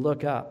people to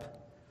look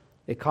up.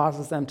 It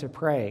causes them to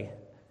pray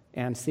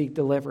and seek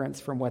deliverance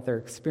from what they're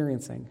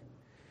experiencing.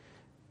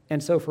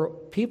 And so for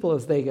people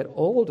as they get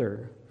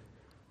older,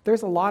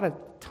 there's a lot of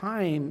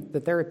time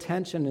that their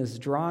attention is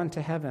drawn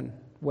to heaven,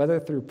 whether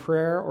through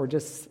prayer or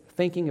just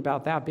thinking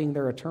about that being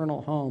their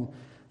eternal home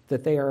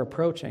that they are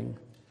approaching.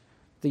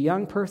 The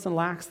young person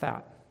lacks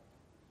that,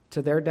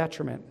 to their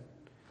detriment.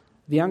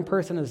 The young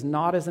person is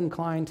not as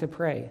inclined to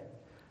pray.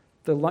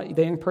 The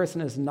young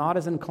person is not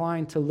as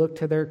inclined to look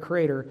to their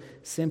Creator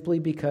simply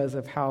because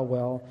of how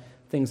well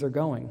things are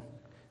going.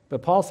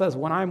 But Paul says,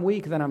 when I'm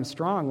weak, then I'm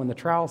strong. When the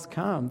trials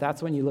come,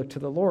 that's when you look to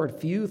the Lord.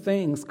 Few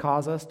things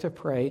cause us to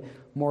pray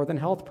more than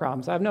health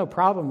problems. I have no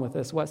problem with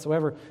this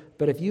whatsoever,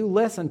 but if you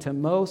listen to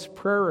most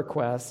prayer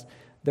requests,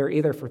 they're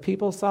either for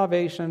people's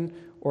salvation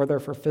or they're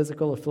for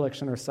physical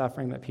affliction or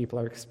suffering that people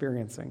are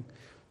experiencing.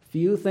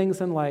 Few things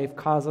in life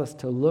cause us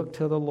to look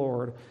to the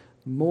Lord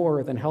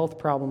more than health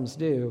problems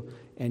do,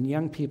 and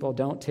young people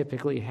don't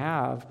typically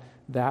have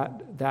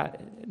that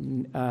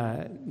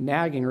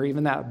nagging or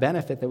even that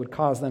benefit that would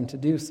cause them to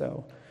do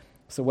so.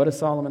 So what does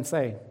Solomon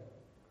say?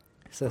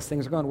 He says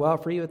things are going well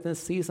for you at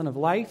this season of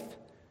life,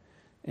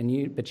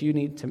 but you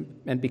need to,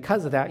 and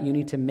because of that, you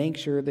need to make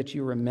sure that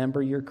you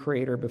remember your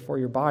Creator before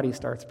your body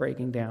starts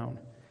breaking down.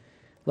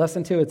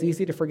 Lesson 2, it's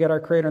easy to forget our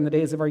Creator in the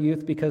days of our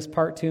youth because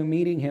part 2,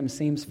 meeting Him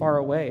seems far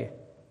away.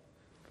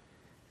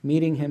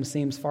 Meeting Him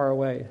seems far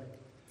away.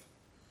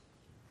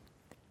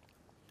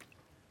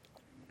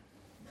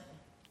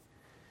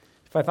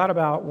 If I thought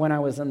about when I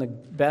was in the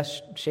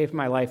best shape of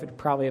my life, it'd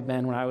probably have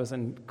been when I was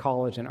in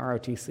college in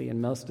ROTC, and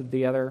most of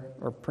the other,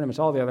 or pretty much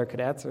all the other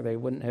cadets, or they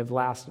wouldn't have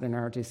lasted in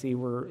ROTC,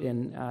 were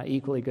in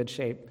equally good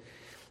shape.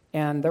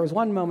 And there was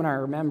one moment I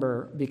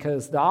remember,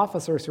 because the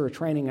officers who are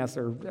training us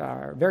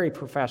are very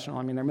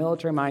professional. They're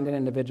military-minded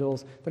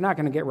individuals. They're not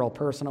going to get real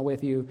personal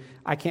with you.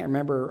 I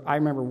remember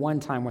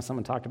one time when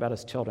someone talked about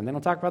his children. They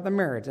don't talk about their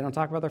marriage. They don't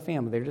talk about their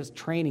family. They're just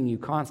training you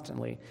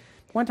constantly.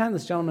 One time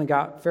this gentleman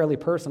got fairly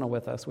personal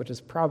with us, which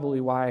is probably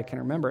why I can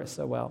remember it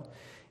so well.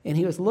 And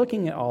he was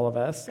looking at all of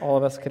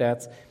us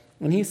cadets,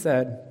 and he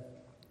said,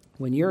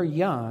 when you're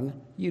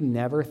young, you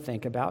never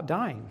think about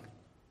dying.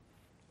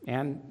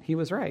 And he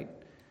was right.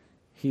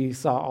 He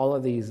saw all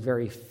of these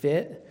very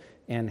fit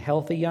and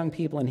healthy young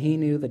people, and he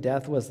knew that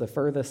death was the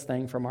furthest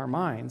thing from our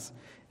minds.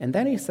 And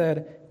then he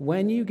said,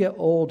 when you get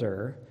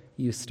older,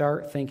 you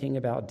start thinking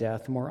about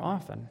death more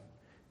often.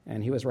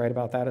 And he was right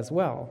about that as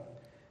well.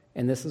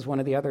 And this is one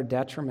of the other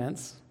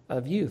detriments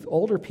of youth.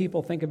 Older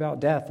people think about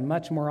death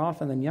much more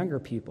often than younger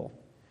people.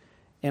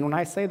 And when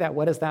I say that,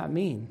 what does that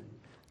mean?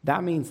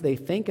 That means they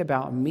think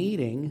about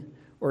meeting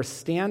or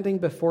standing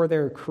before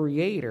their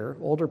Creator,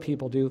 older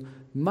people do,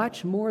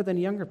 much more than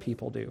younger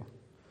people do.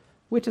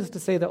 Which is to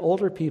say that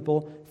older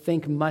people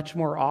think much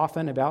more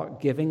often about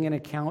giving an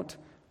account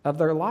of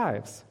their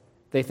lives.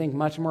 They think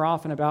much more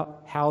often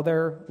about how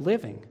they're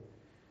living.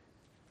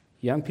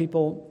 Young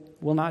people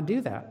will not do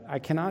that. I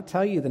cannot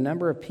tell you the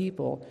number of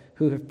people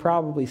who have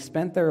probably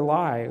spent their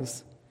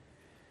lives,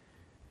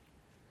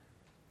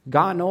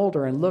 gotten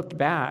older and looked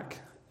back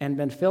and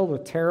been filled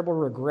with terrible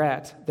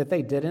regret that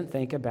they didn't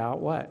think about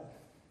what?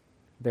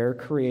 Their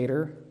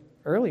Creator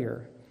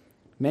earlier.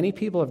 Many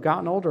people have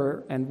gotten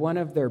older, and one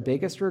of their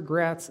biggest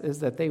regrets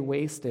is that they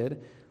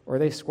wasted or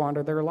they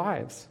squandered their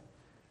lives.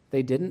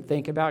 They didn't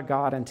think about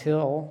God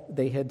until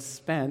they had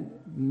spent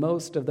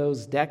most of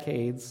those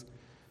decades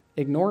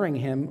ignoring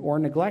Him or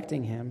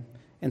neglecting Him.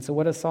 And so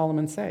what does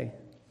Solomon say?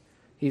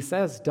 He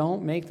says,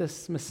 don't make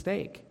this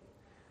mistake.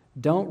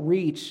 Don't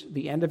reach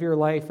the end of your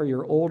life or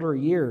your older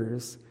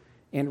years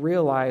and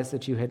realize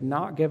that you had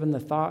not given the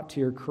thought to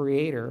your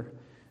Creator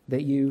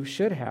that you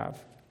should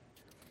have.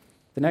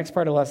 The next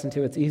part of lesson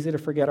 2, it's easy to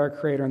forget our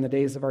Creator in the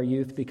days of our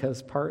youth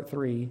because part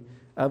 3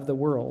 of the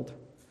world.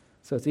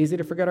 So it's easy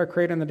to forget our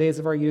Creator in the days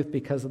of our youth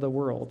because of the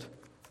world.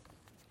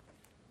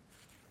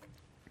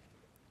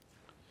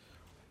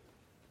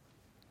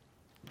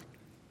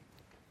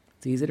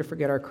 It's easy to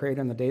forget our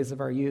Creator in the days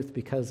of our youth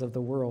because of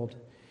the world.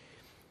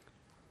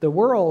 The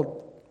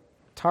world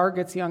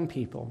targets young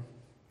people.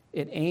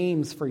 It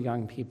aims for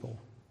young people.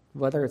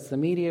 Whether it's the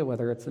media,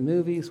 whether it's the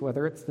movies,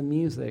 whether it's the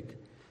music,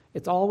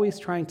 it's always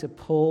trying to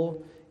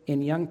pull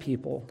in young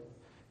people.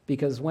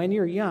 Because when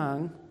you're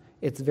young,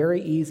 it's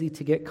very easy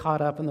to get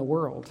caught up in the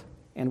world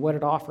and what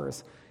it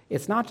offers.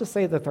 It's not to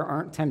say that there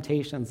aren't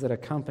temptations that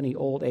accompany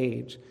old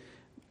age.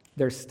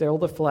 There's still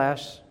the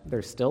flesh,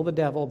 there's still the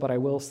devil, but I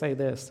will say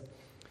this.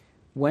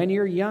 When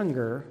you're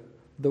younger,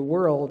 the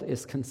world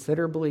is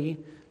considerably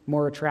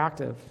more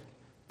attractive.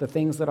 The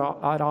things that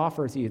it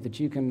offers you that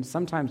you can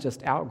sometimes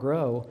just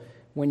outgrow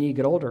when you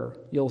get older.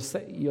 You'll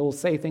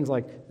say things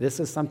like,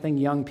 this is something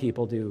young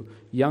people do.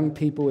 Young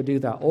people would do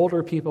that.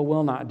 Older people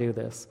will not do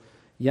this.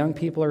 Young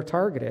people are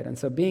targeted. And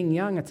so being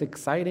young, it's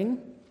exciting,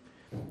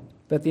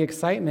 but the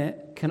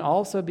excitement can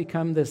also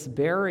become this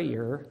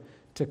barrier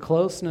to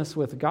closeness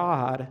with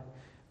God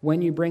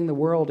when you bring the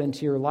world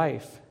into your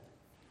life.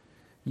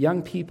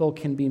 Young people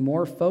can be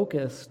more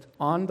focused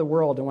on the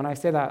world. And when I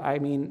say that, I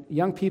mean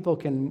young people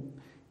can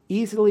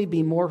easily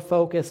be more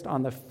focused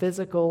on the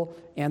physical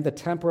and the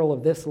temporal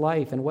of this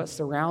life and what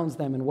surrounds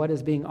them and what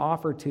is being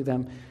offered to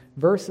them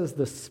versus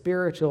the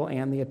spiritual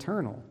and the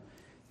eternal.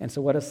 And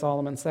so what does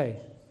Solomon say?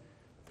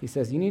 He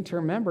says, you need to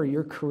remember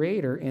your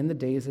Creator in the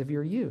days of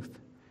your youth.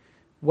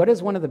 What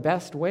is one of the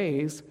best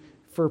ways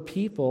for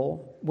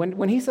people,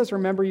 when he says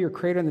remember your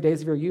Creator in the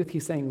days of your youth,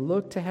 he's saying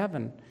look to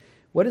heaven.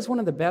 What is one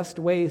of the best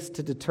ways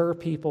to deter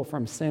people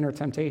from sin or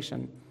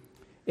temptation?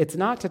 It's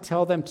not to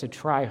tell them to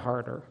try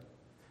harder.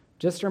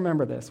 Just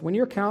remember this. When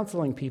you're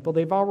counseling people,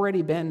 they've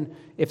already been,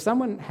 if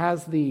someone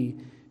has the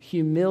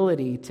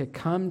humility to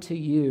come to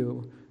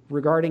you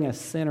regarding a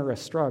sin or a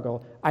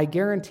struggle, I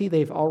guarantee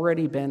they've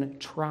already been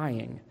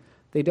trying.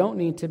 They don't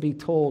need to be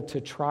told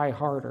to try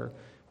harder.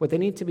 What they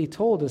need to be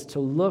told is to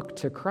look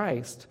to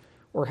Christ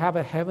or have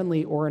a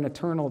heavenly or an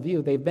eternal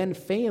view. They've been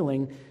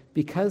failing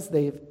because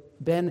they've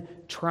been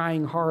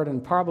trying hard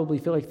and probably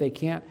feel like they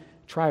can't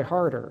try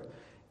harder.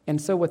 And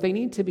so what they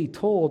need to be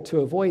told to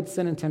avoid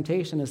sin and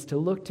temptation is to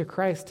look to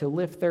Christ, to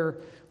lift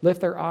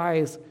their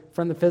eyes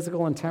from the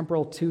physical and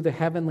temporal to the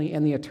heavenly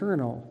and the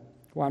eternal.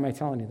 Why am I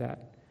telling you that?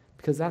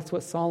 Because that's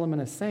what Solomon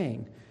is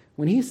saying.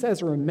 When he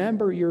says,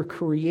 remember your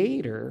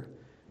Creator,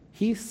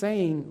 he's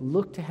saying,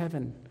 look to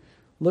heaven.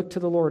 Look to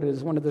the Lord. It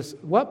is one of this.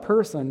 What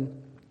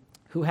person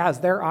who has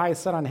their eyes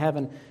set on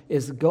heaven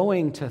is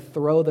going to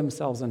throw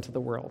themselves into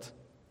the world?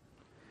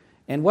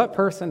 And what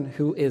person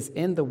who is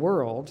in the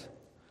world,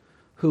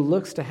 who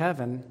looks to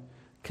heaven,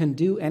 can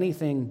do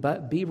anything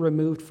but be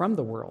removed from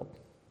the world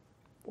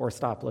or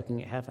stop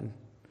looking at heaven?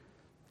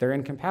 They're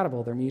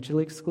incompatible. They're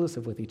mutually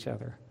exclusive with each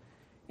other.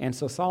 And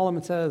so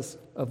Solomon says,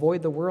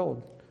 avoid the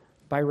world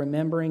by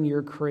remembering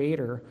your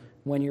Creator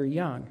when you're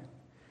young.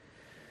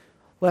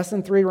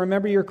 Lesson 3,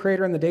 remember your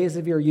Creator in the days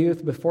of your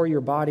youth before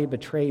your body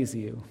betrays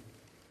you.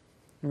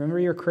 Remember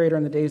your Creator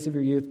in the days of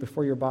your youth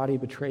before your body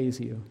betrays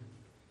you.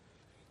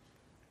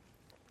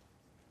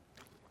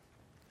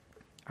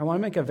 I want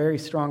to make a very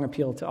strong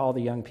appeal to all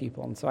the young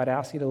people, and so I'd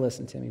ask you to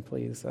listen to me,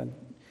 please.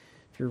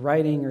 If you're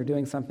writing or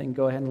doing something,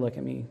 go ahead and look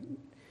at me.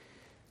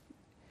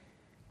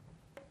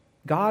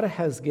 God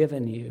has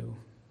given you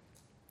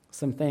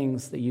some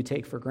things that you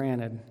take for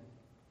granted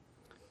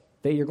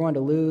that you're going to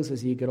lose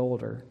as you get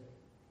older.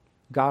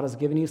 God has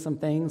given you some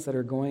things that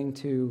are going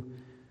to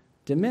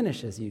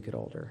diminish as you get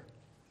older.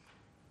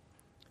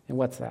 And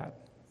what's that?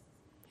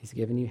 He's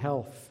given you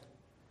health.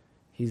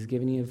 He's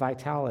given you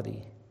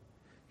vitality.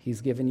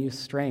 He's given you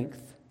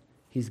strength.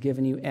 He's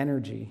given you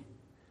energy.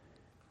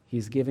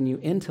 He's given you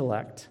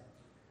intellect.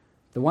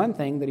 The one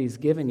thing that he's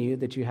given you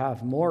that you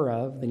have more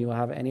of than you'll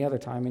have any other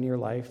time in your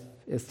life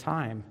is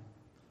time.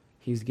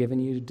 He's given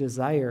you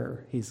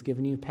desire. He's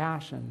given you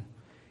passion.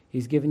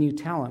 He's given you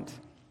talent.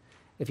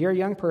 If you're a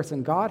young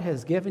person, God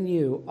has given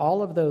you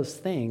all of those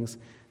things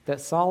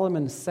that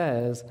Solomon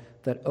says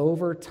that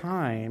over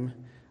time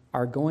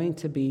are going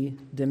to be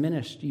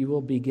diminished. You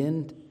will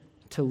begin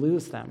to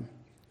lose them.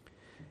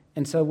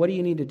 And so what do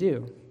you need to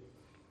do?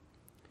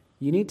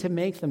 You need to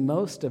make the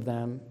most of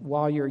them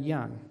while you're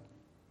young.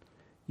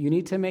 You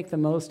need to make the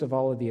most of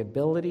all of the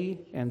ability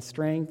and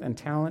strength and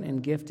talent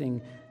and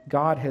gifting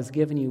God has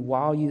given you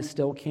while you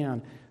still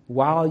can,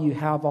 while you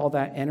have all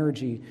that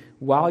energy,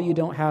 while you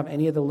don't have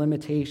any of the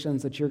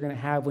limitations that you're going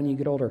to have when you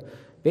get older.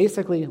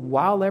 Basically,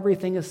 while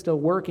everything is still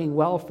working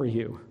well for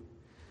you,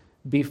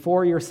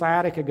 before your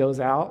sciatica goes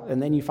out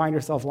and then you find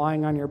yourself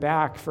lying on your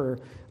back for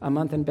a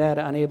month in bed,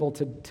 unable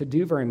to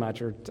do very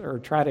much or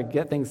try to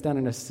get things done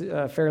in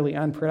a fairly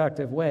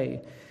unproductive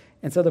way.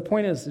 And so the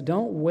point is,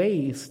 don't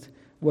waste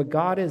what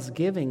God is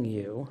giving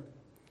you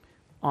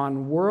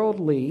on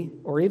worldly,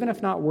 or even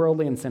if not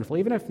worldly and sinful,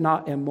 even if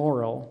not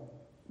immoral,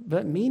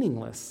 but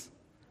meaningless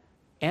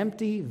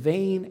empty,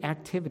 vain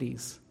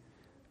activities.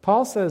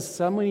 Paul says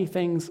so many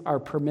things are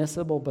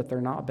permissible, but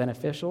they're not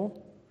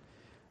beneficial.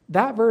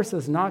 That verse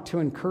is not to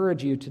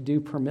encourage you to do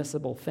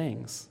permissible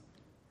things.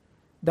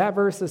 That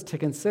verse is to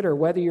consider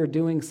whether you're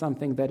doing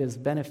something that is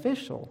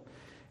beneficial.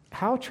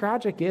 How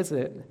tragic is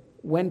it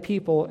when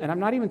people, and I'm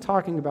not even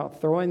talking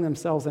about throwing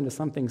themselves into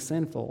something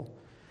sinful,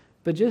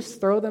 but just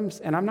throw them,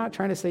 and I'm not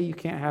trying to say you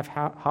can't have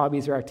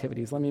hobbies or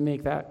activities. Let me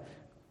make that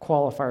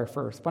qualifier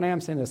first. But I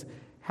am saying this,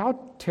 how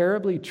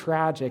terribly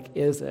tragic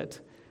is it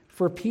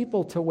for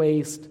people to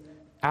waste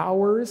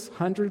hours,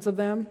 hundreds of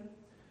them,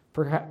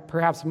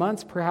 perhaps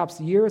months,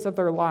 perhaps years of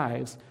their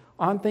lives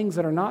on things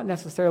that are not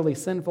necessarily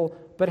sinful,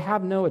 but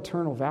have no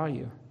eternal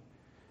value?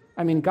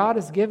 I mean, God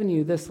has given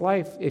you this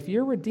life. If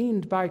you're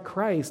redeemed by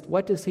Christ,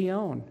 what does he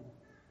own?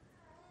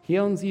 He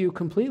owns you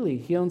completely.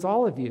 He owns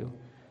all of you.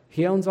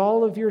 He owns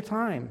all of your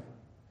time.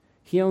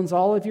 He owns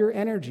all of your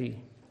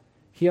energy.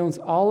 He owns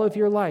all of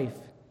your life.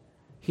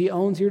 He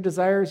owns your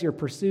desires, your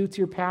pursuits,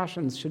 your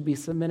passions should be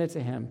submitted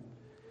to him.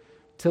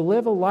 To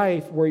live a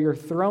life where you're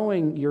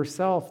throwing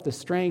yourself, the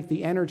strength,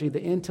 the energy,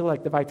 the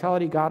intellect, the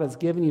vitality God has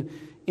given you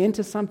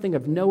into something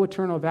of no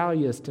eternal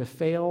value is to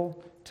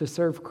fail to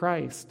serve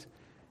Christ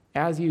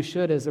as you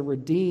should as a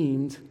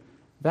redeemed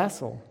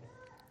vessel.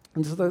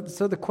 And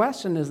so the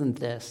question isn't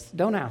this.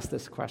 Don't ask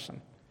this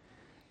question.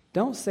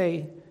 Don't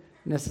say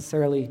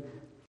necessarily,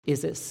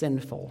 is it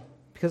sinful?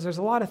 Because there's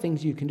a lot of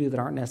things you can do that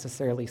aren't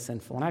necessarily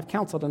sinful. And I've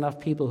counseled enough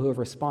people who have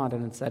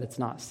responded and said it's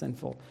not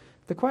sinful.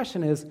 The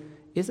question is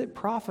it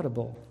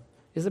profitable?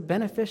 Is it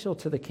beneficial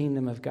to the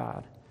kingdom of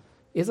God?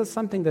 Is it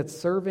something that's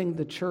serving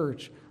the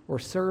church or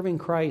serving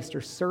Christ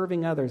or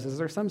serving others? Is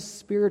there some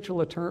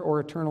spiritual or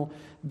eternal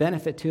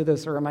benefit to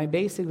this? Or am I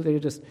basically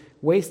just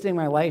wasting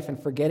my life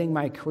and forgetting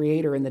my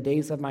Creator in the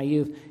days of my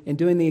youth and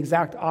doing the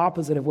exact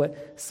opposite of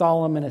what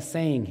Solomon is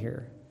saying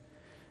here?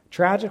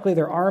 Tragically,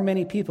 there are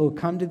many people who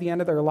come to the end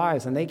of their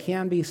lives, and they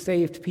can be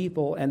saved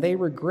people, and they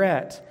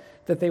regret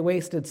that they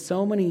wasted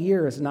so many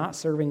years not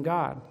serving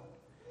God.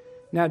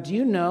 Now, do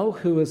you know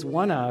who is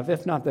one of,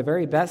 if not the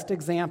very best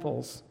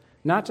examples,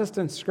 not just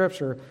in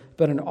Scripture,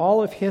 but in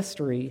all of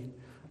history,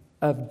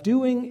 of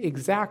doing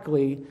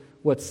exactly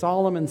what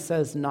Solomon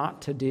says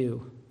not to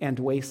do and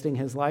wasting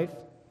his life?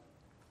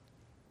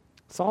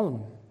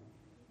 Solomon.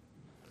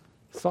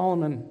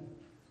 Solomon,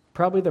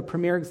 probably the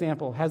premier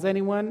example. Has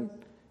anyone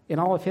in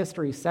all of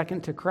history,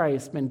 second to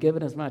Christ, been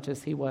given as much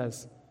as he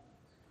was?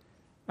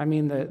 I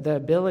mean, the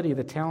ability,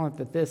 the talent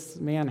that this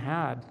man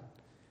had.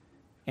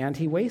 And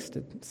he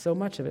wasted so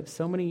much of it,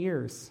 so many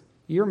years.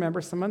 You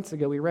remember some months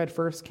ago, we read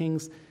 1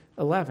 Kings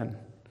 11.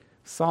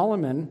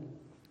 Solomon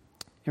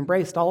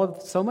embraced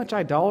so much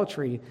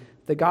idolatry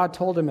that God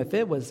told him, if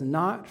it was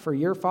not for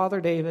your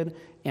father David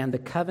and the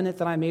covenant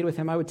that I made with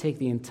him, I would take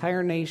the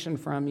entire nation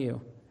from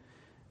you.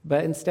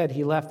 But instead,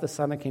 he left the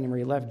southern kingdom, or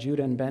he left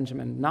Judah and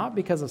Benjamin, not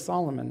because of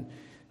Solomon,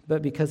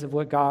 but because of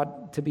what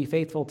God, to be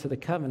faithful to the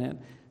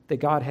covenant that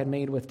God had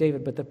made with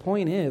David. But the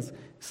point is,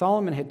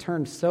 Solomon had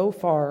turned so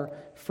far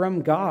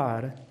from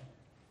God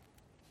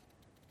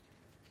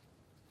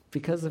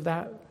because of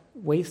that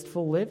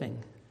wasteful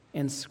living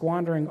and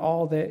squandering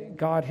all that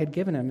God had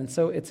given him. And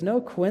so it's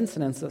no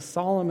coincidence that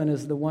Solomon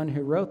is the one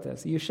who wrote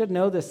this. You should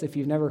know this if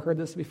you've never heard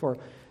this before.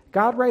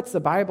 God writes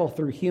the Bible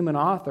through human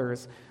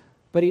authors,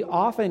 but he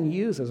often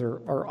uses,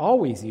 or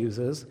always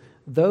uses,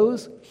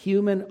 those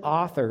human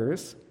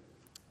authors'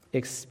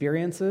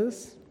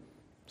 experiences,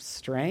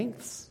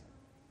 strengths,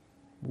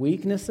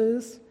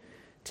 weaknesses,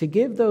 to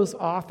give those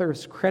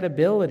authors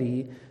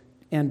credibility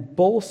and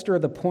bolster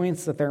the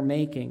points that they're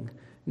making.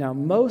 Now,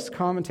 most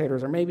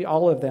commentators, or maybe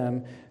all of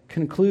them,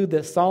 conclude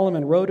that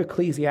Solomon wrote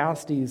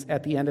Ecclesiastes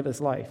at the end of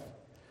his life.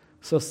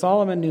 So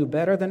Solomon knew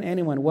better than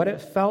anyone what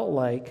it felt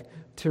like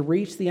to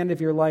reach the end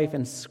of your life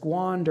and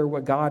squander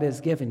what God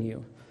has given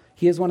you.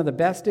 He is one of the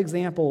best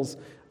examples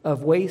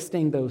of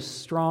wasting those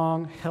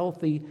strong,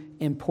 healthy,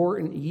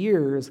 important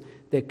years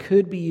that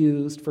could be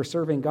used for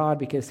serving God,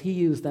 because he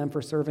used them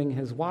for serving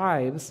his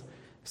wives,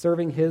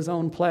 serving his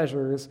own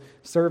pleasures,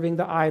 serving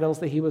the idols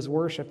that he was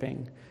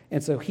worshiping.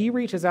 And so he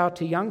reaches out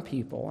to young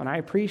people, and I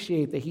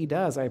appreciate that he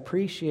does. I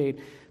appreciate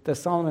that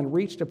Solomon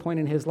reached a point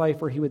in his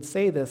life where he would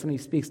say this, and he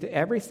speaks to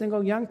every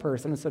single young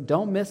person. And so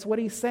don't miss what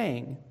he's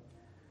saying.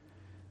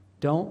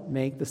 Don't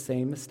make the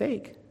same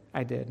mistake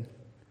I did.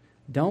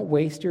 Don't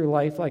waste your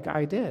life like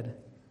I did.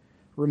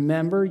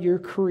 Remember your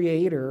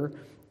Creator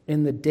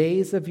in the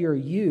days of your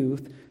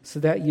youth so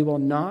that you will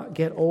not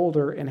get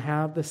older and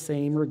have the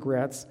same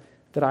regrets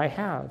that I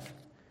have.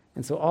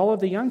 And so all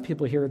of the young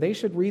people here, they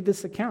should read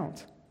this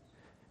account.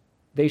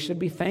 They should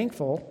be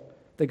thankful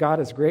that God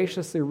has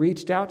graciously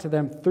reached out to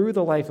them through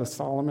the life of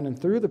Solomon and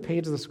through the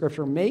pages of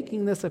Scripture,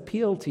 making this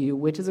appeal to you,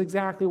 which is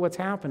exactly what's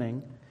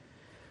happening.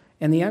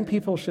 And the young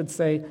people should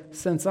say,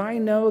 since I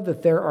know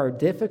that there are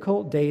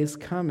difficult days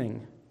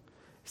coming,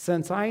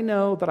 since I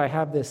know that I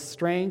have this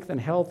strength and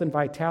health and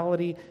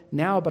vitality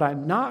now, but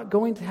I'm not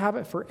going to have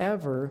it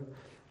forever,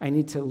 I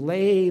need to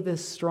lay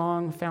this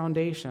strong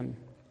foundation.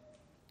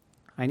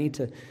 I need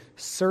to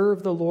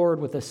serve the Lord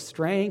with the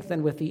strength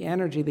and with the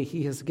energy that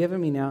he has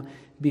given me now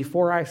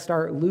before I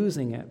start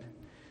losing it,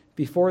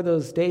 before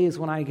those days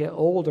when I get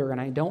older and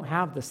I don't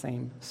have the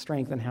same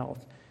strength and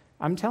health.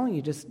 I'm telling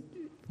you, just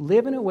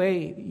live in a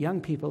way,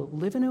 young people,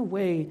 live in a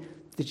way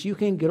that you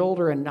can get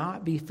older and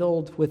not be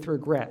filled with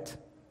regret.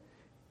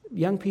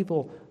 Young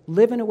people,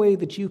 live in a way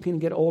that you can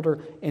get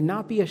older and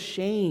not be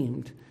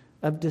ashamed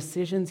of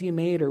decisions you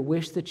made or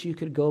wish that you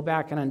could go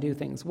back and undo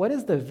things. What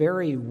is the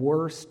very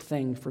worst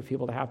thing for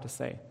people to have to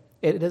say?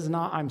 It is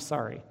not, I'm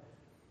sorry.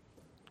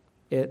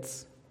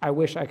 It's, I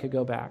wish I could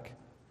go back.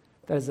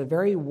 That is the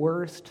very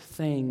worst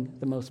thing,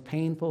 the most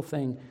painful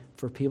thing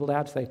for people to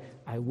have to say,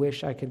 I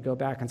wish I could go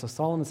back. And so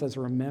Solomon says,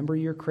 remember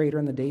your Creator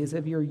in the days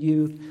of your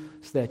youth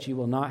so that you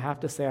will not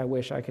have to say, I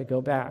wish I could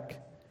go back.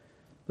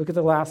 Look at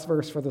the last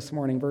verse for this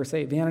morning, verse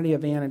 8. Vanity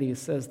of vanities,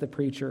 says the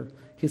preacher.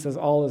 He says,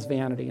 all is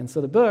vanity. And so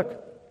the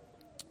book,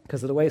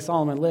 because of the way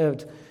Solomon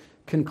lived,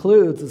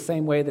 concludes the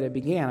same way that it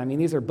began. I mean,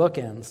 these are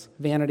bookends.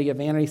 Vanity of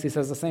vanities. He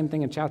says the same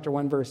thing in chapter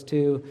 1, verse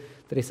 2,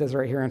 that he says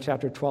right here in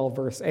chapter 12,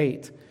 verse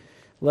 8.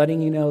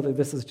 Letting you know that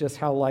this is just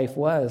how life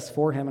was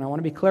for him. And I want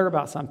to be clear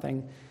about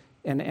something.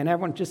 And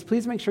everyone, just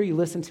please make sure you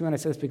listen to me when I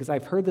say this, because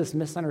I've heard this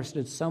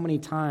misunderstood so many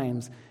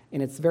times,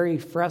 and it's very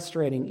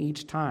frustrating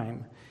each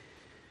time.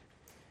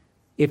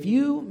 If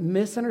you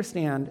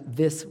misunderstand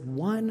this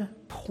one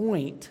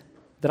point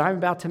that I'm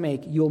about to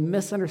make, you'll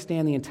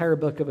misunderstand the entire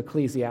book of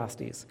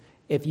Ecclesiastes.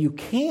 If you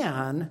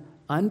can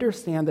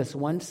understand this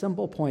one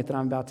simple point that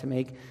I'm about to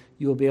make,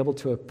 you will be able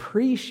to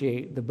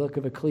appreciate the book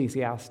of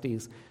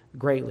Ecclesiastes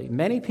greatly.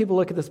 Many people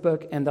look at this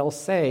book and they'll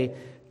say,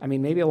 I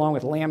mean, maybe along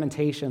with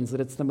Lamentations,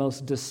 that it's the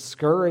most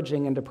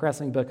discouraging and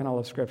depressing book in all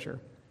of Scripture.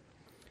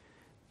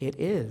 It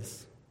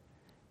is.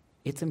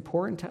 It's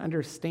important to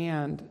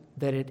understand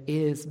that it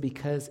is,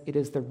 because it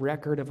is the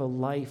record of a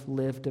life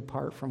lived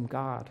apart from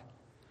God.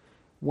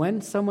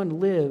 When someone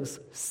lives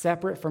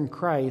separate from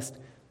Christ,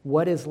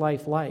 what is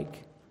life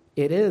like?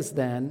 It is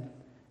then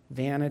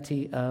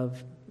vanity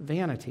of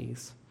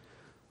vanities.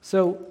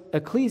 So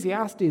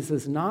Ecclesiastes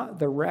is not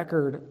the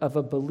record of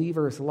a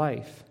believer's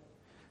life.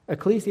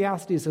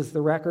 Ecclesiastes is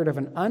the record of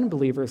an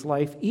unbeliever's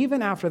life,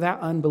 even after that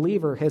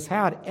unbeliever has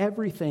had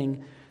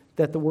everything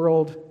that the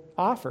world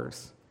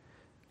offers.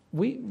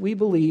 We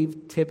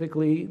believe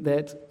typically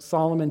that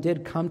Solomon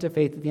did come to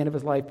faith at the end of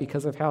his life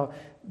because of how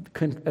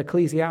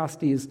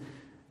Ecclesiastes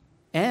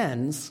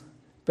ends,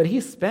 but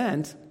he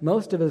spent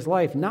most of his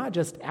life not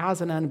just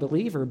as an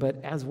unbeliever,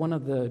 but as one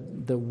of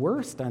the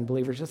worst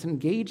unbelievers, just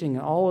engaging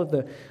in all of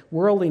the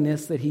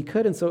worldliness that he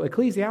could. And so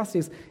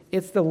Ecclesiastes,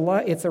 it's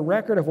a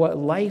record of what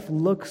life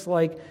looks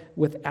like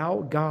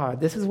without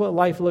God. This is what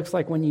life looks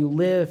like when you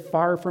live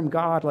far from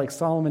God, like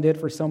Solomon did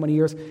for so many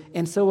years.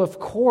 And so, of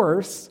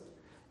course,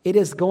 it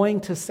is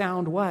going to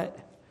sound what?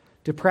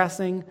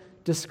 Depressing,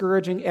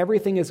 discouraging.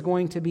 Everything is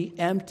going to be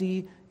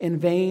empty, in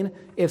vain.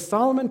 If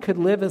Solomon could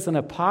live as an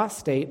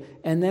apostate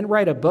and then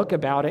write a book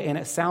about it and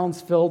it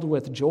sounds filled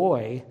with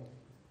joy,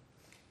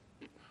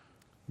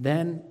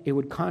 then it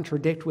would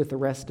contradict with the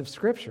rest of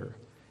Scripture.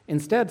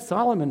 Instead,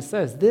 Solomon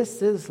says,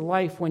 this is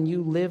life when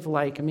you live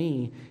like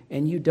me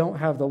and you don't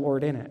have the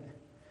Lord in it.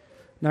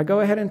 Now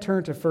go ahead and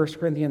turn to 1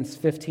 Corinthians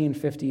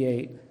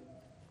 15:58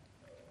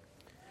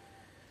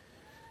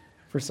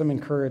 for some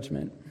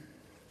encouragement.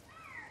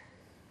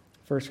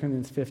 1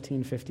 Corinthians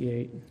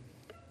 15:58.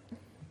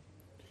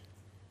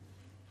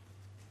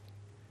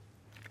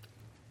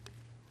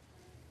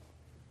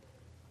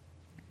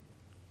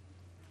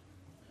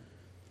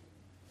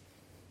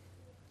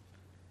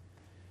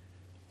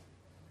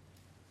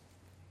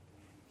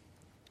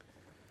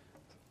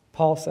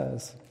 Paul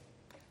says,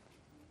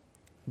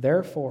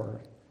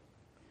 therefore,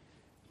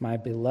 my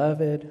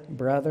beloved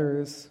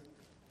brothers,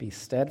 be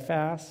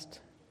steadfast,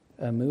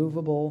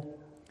 immovable,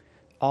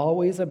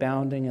 always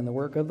abounding in the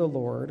work of the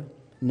Lord,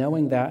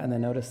 knowing that, and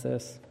then notice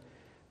this,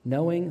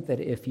 knowing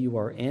that if you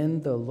are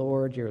in the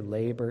Lord, your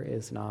labor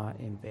is not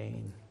in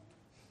vain.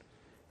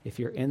 If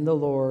you're in the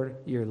Lord,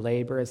 your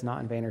labor is not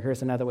in vain. Or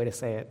here's another way to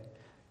say it.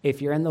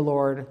 If you're in the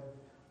Lord,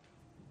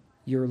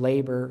 your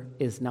labor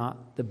is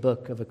not the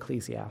book of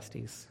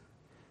Ecclesiastes.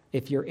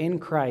 If you're in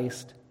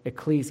Christ,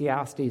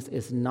 Ecclesiastes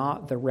is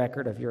not the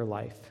record of your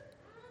life.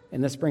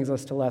 And this brings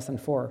us to lesson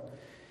 4.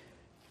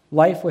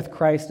 Life with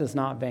Christ is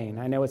not vain.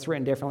 I know it's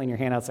written differently in your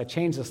handouts. I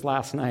changed this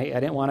last night. I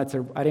didn't want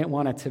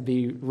it to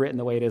be written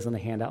the way it is in the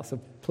handout. So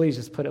please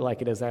just put it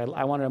like it is.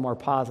 I wanted a more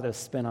positive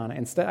spin on it.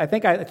 Instead, I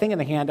think in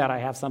the handout I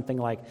have something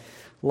like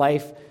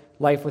life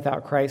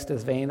without Christ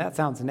is vain. That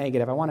sounds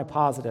negative. I want it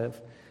positive.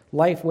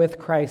 Life with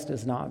Christ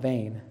is not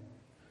vain.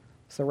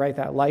 So write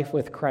that. Life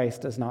with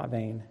Christ is not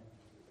vain.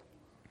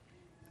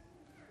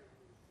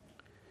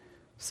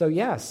 So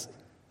yes,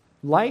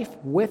 life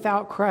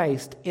without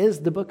Christ is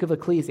the book of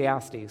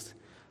Ecclesiastes.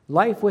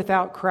 Life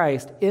without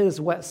Christ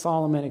is what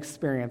Solomon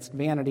experienced,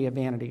 vanity of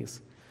vanities.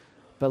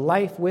 But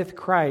life with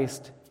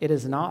Christ, it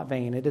is not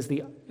vain.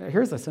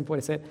 Here's a simple way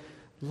to say it.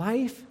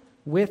 Life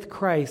with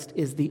Christ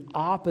is the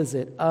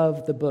opposite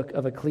of the book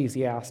of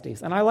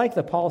Ecclesiastes. And I like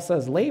that Paul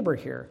says labor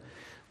here.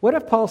 What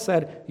if Paul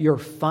said, your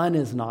fun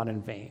is not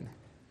in vain,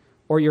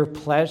 or your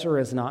pleasure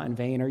is not in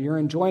vain, or your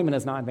enjoyment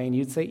is not in vain?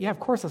 You'd say, yeah, of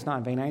course it's not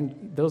in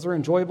vain. Those are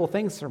enjoyable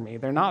things for me.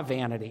 They're not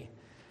vanity.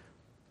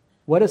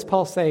 What does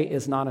Paul say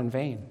is not in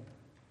vain?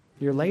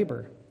 Your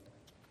labor,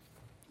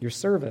 your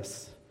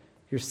service,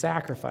 your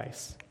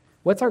sacrifice.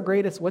 What's your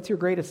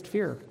greatest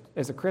fear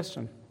as a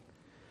Christian?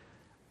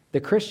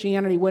 That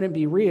Christianity wouldn't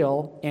be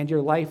real and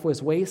your life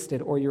was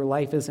wasted or your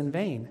life is in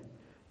vain.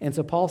 And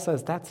so Paul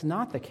says that's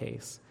not the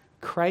case.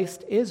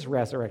 Christ is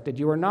resurrected.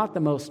 You are not the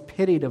most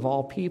pitied of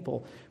all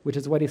people, which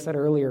is what he said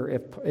earlier,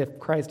 if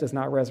Christ is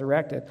not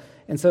resurrected.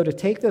 And so to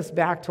take this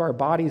back to our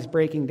bodies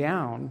breaking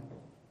down,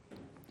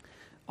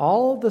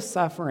 all the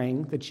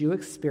suffering that you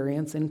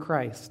experience in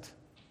Christ,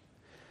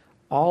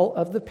 all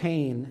of the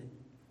pain,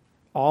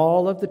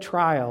 all of the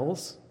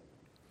trials,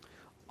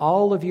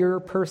 all of your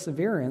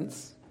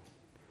perseverance,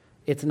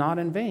 it's not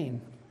in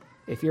vain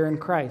if you're in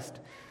Christ.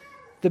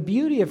 The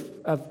beauty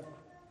of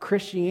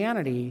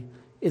Christianity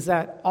is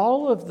that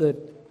all of the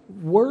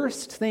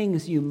worst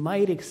things you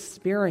might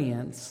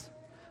experience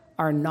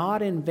are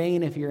not in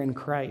vain if you're in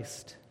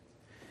Christ.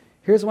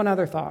 Here's one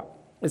other thought.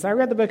 As I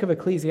read the book of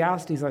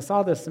Ecclesiastes, I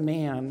saw this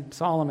man,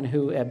 Solomon,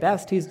 who at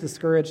best he's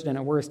discouraged and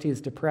at worst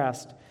he's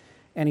depressed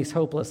and he's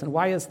hopeless. And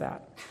why is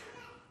that?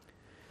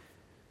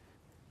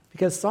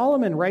 Because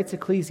Solomon writes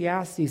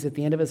Ecclesiastes at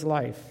the end of his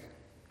life.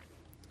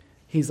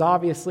 He's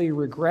obviously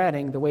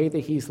regretting the way that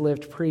he's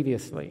lived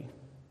previously.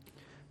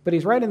 But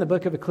he's writing the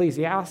book of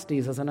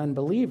Ecclesiastes as an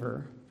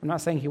unbeliever. I'm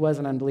not saying he was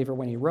an unbeliever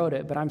when he wrote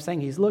it, but I'm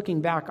saying he's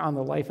looking back on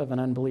the life of an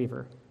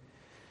unbeliever.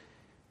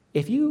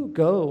 If you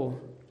go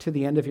to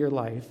the end of your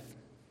life,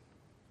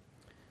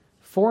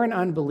 for an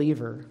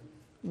unbeliever,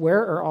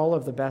 where are all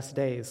of the best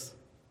days?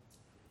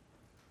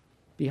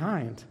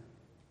 Behind.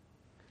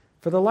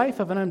 For the life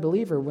of an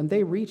unbeliever, when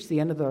they reach the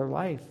end of their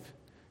life,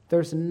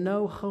 there's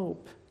no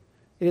hope.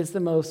 It is the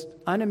most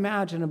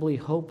unimaginably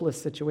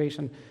hopeless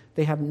situation.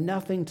 They have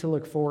nothing to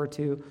look forward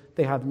to.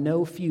 They have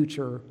no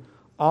future.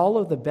 All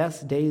of the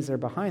best days are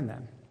behind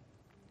them.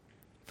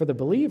 For the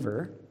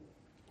believer,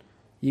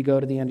 you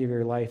go to the end of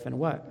your life and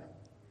what?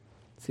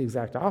 It's the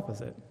exact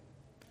opposite.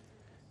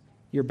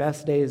 Your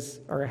best days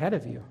are ahead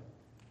of you.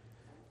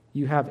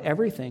 You have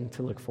everything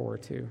to look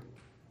forward to.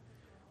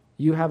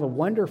 You have a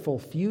wonderful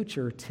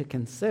future to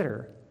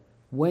consider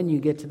when you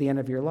get to the end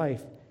of your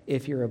life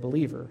if you're a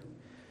believer.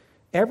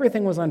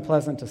 Everything was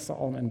unpleasant to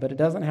Solomon, but it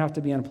doesn't have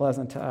to be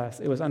unpleasant to us.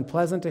 It was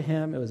unpleasant to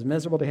him. It was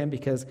miserable to him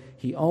because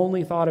he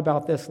only thought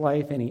about this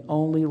life and he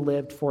only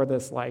lived for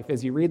this life.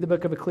 As you read the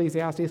book of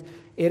Ecclesiastes,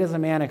 it is a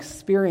man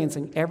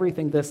experiencing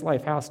everything this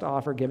life has to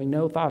offer, giving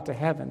no thought to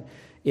heaven.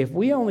 If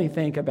we only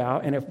think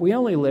about and if we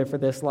only live for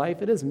this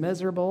life, it is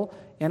miserable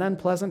and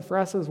unpleasant for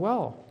us as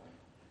well.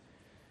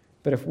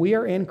 But if we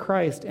are in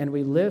Christ and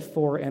we live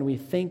for and we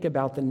think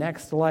about the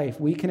next life,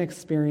 we can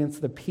experience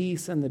the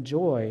peace and the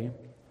joy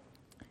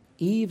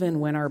even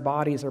when our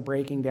bodies are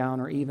breaking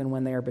down or even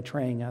when they are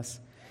betraying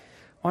us.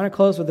 I want to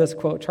close with this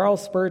quote.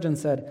 Charles Spurgeon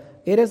said,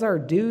 "It is our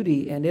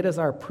duty and it is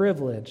our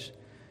privilege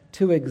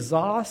to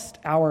exhaust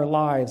our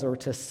lives or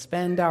to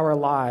spend our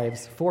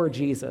lives for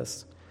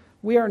Jesus.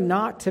 We are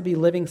not to be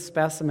living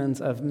specimens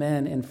of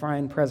men in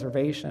fine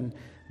preservation,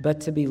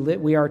 but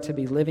we are to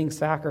be living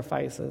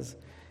sacrifices."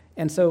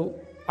 And so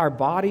our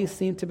bodies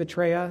seem to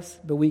betray us,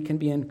 but we can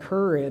be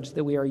encouraged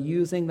that we are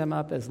using them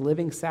up as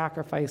living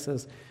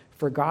sacrifices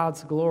for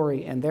God's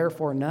glory, and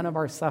therefore none of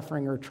our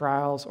suffering or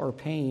trials or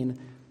pain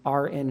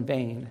are in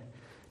vain.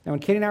 Now, when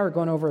Katie and I were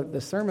going over the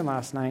sermon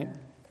last night,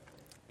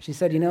 she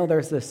said,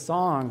 there's this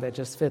song that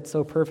just fits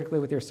so perfectly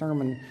with your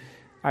sermon.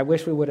 I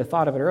wish we would have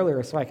thought of it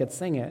earlier so I could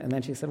sing it. And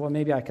then she said, well,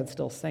 maybe I could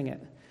still sing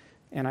it.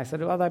 And I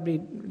said, well, that'd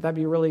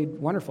be really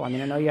wonderful. I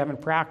mean, I know you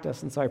haven't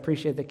practiced, and so I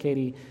appreciate that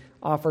Katie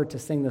offered to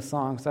sing the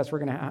song. So that's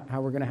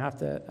how we're going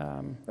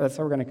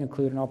to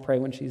conclude, and I'll pray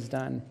when she's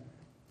done.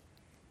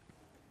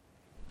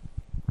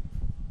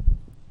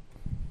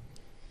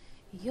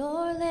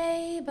 Your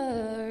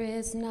labor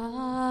is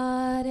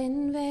not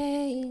in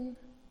vain,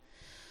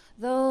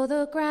 though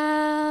the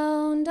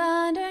ground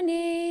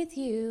underneath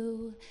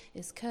you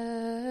is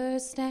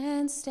cursed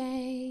and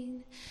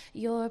stained.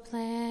 Your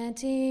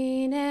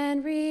planting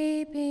and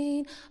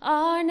reaping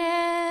are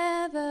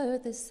never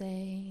the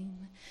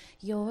same.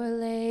 Your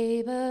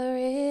labor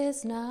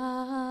is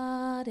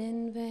not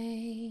in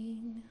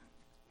vain.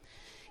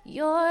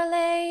 Your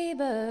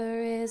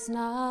labor is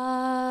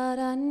not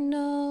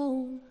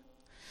unknown,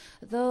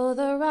 though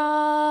the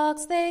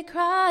rocks they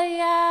cry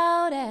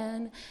out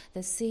and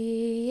the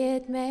sea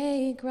it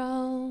may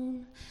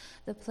groan.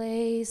 The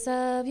place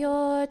of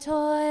your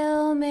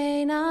toil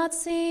may not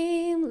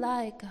seem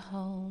like a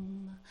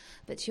home,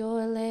 but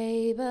your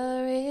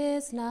labor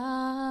is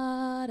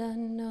not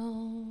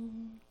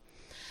unknown.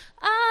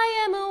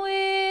 I am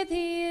with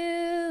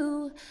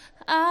you,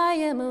 I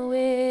am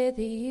with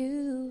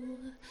you,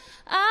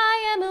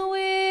 I am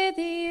with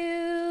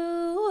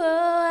you,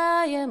 oh,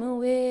 I am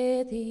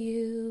with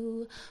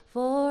you,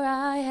 for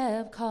I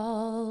have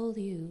called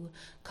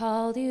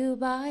you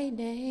by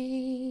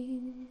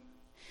name.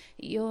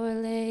 Your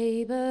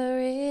labor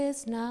is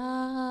is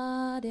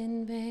not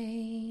in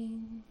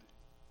vain.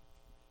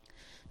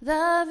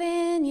 The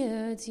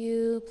vineyards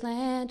you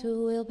plant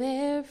will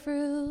bear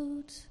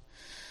fruit.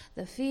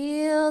 The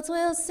fields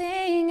will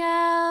sing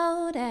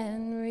out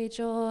and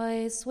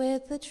rejoice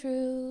with the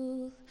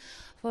truth.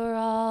 For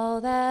all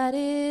that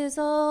is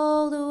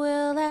old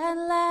will at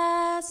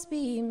last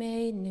be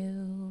made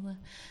new.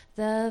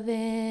 The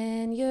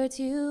vineyards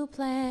you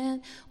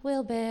plant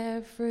will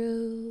bear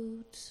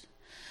fruit.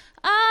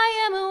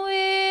 I am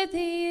with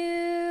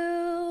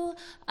you.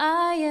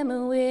 I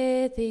am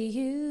with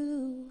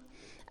you.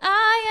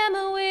 I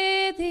am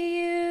with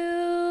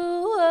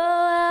you.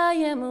 Oh, I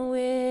am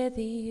with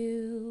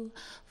you.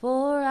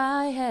 For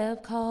I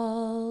have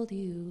called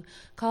you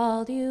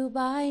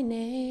by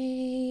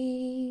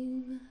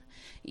name.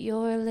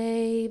 Your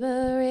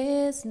labor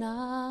is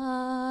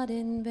not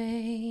in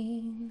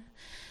vain.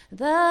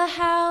 The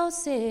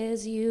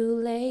houses you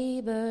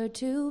labor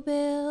to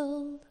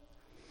build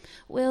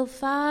will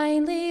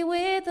finally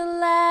with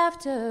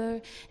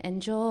laughter and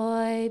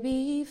joy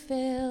be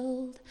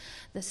filled.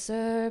 The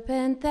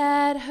serpent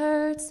that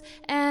hurts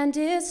and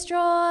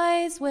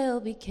destroys will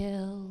be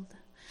killed,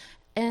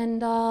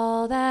 and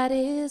all that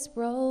is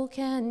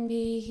broken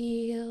be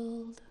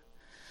healed.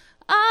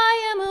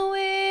 I am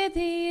with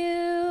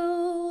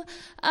you.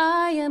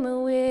 I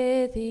am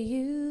with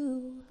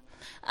you.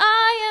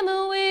 I am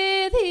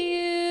with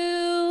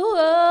you.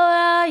 Oh,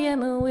 I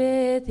am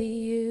with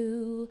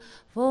you.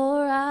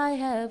 For I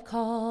have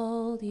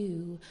called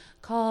you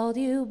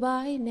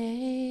by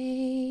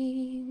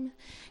name.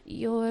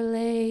 Your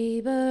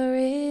labor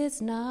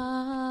is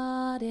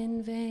not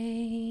in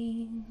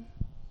vain.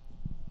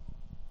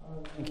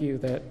 Thank you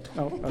that,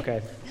 oh,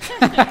 okay.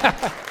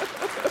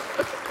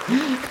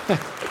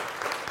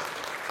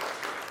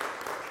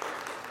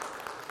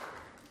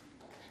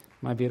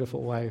 My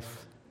beautiful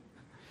wife.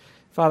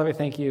 Father, we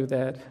thank you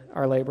that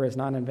our labor is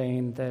not in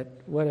vain, that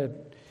what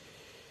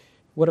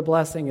a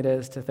blessing it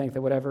is to think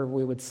that whatever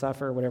we would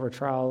suffer, whatever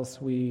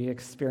trials we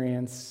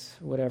experience,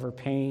 whatever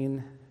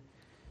pain,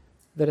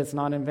 that it's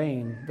not in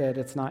vain, that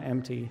it's not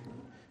empty,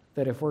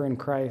 that if we're in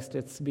Christ,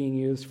 it's being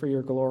used for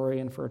your glory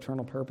and for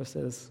eternal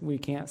purposes. We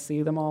can't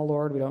see them all,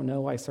 Lord. We don't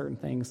know why certain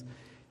things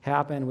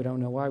happen. We don't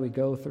know why we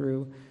go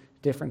through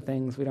different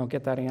things. We don't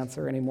get that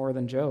answer any more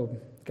than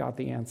Job got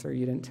the answer.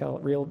 You didn't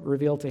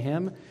reveal to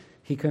him.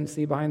 He couldn't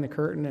see behind the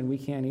curtain, and we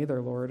can't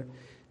either, Lord.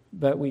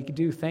 But we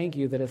do thank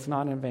you that it's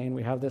not in vain.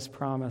 We have this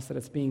promise that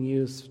it's being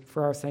used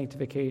for our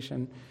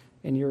sanctification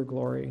in your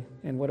glory.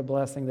 And what a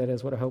blessing that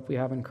is. What a hope we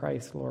have in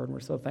Christ, Lord. And we're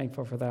so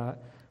thankful for that.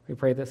 We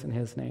pray this in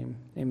his name.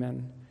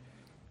 Amen.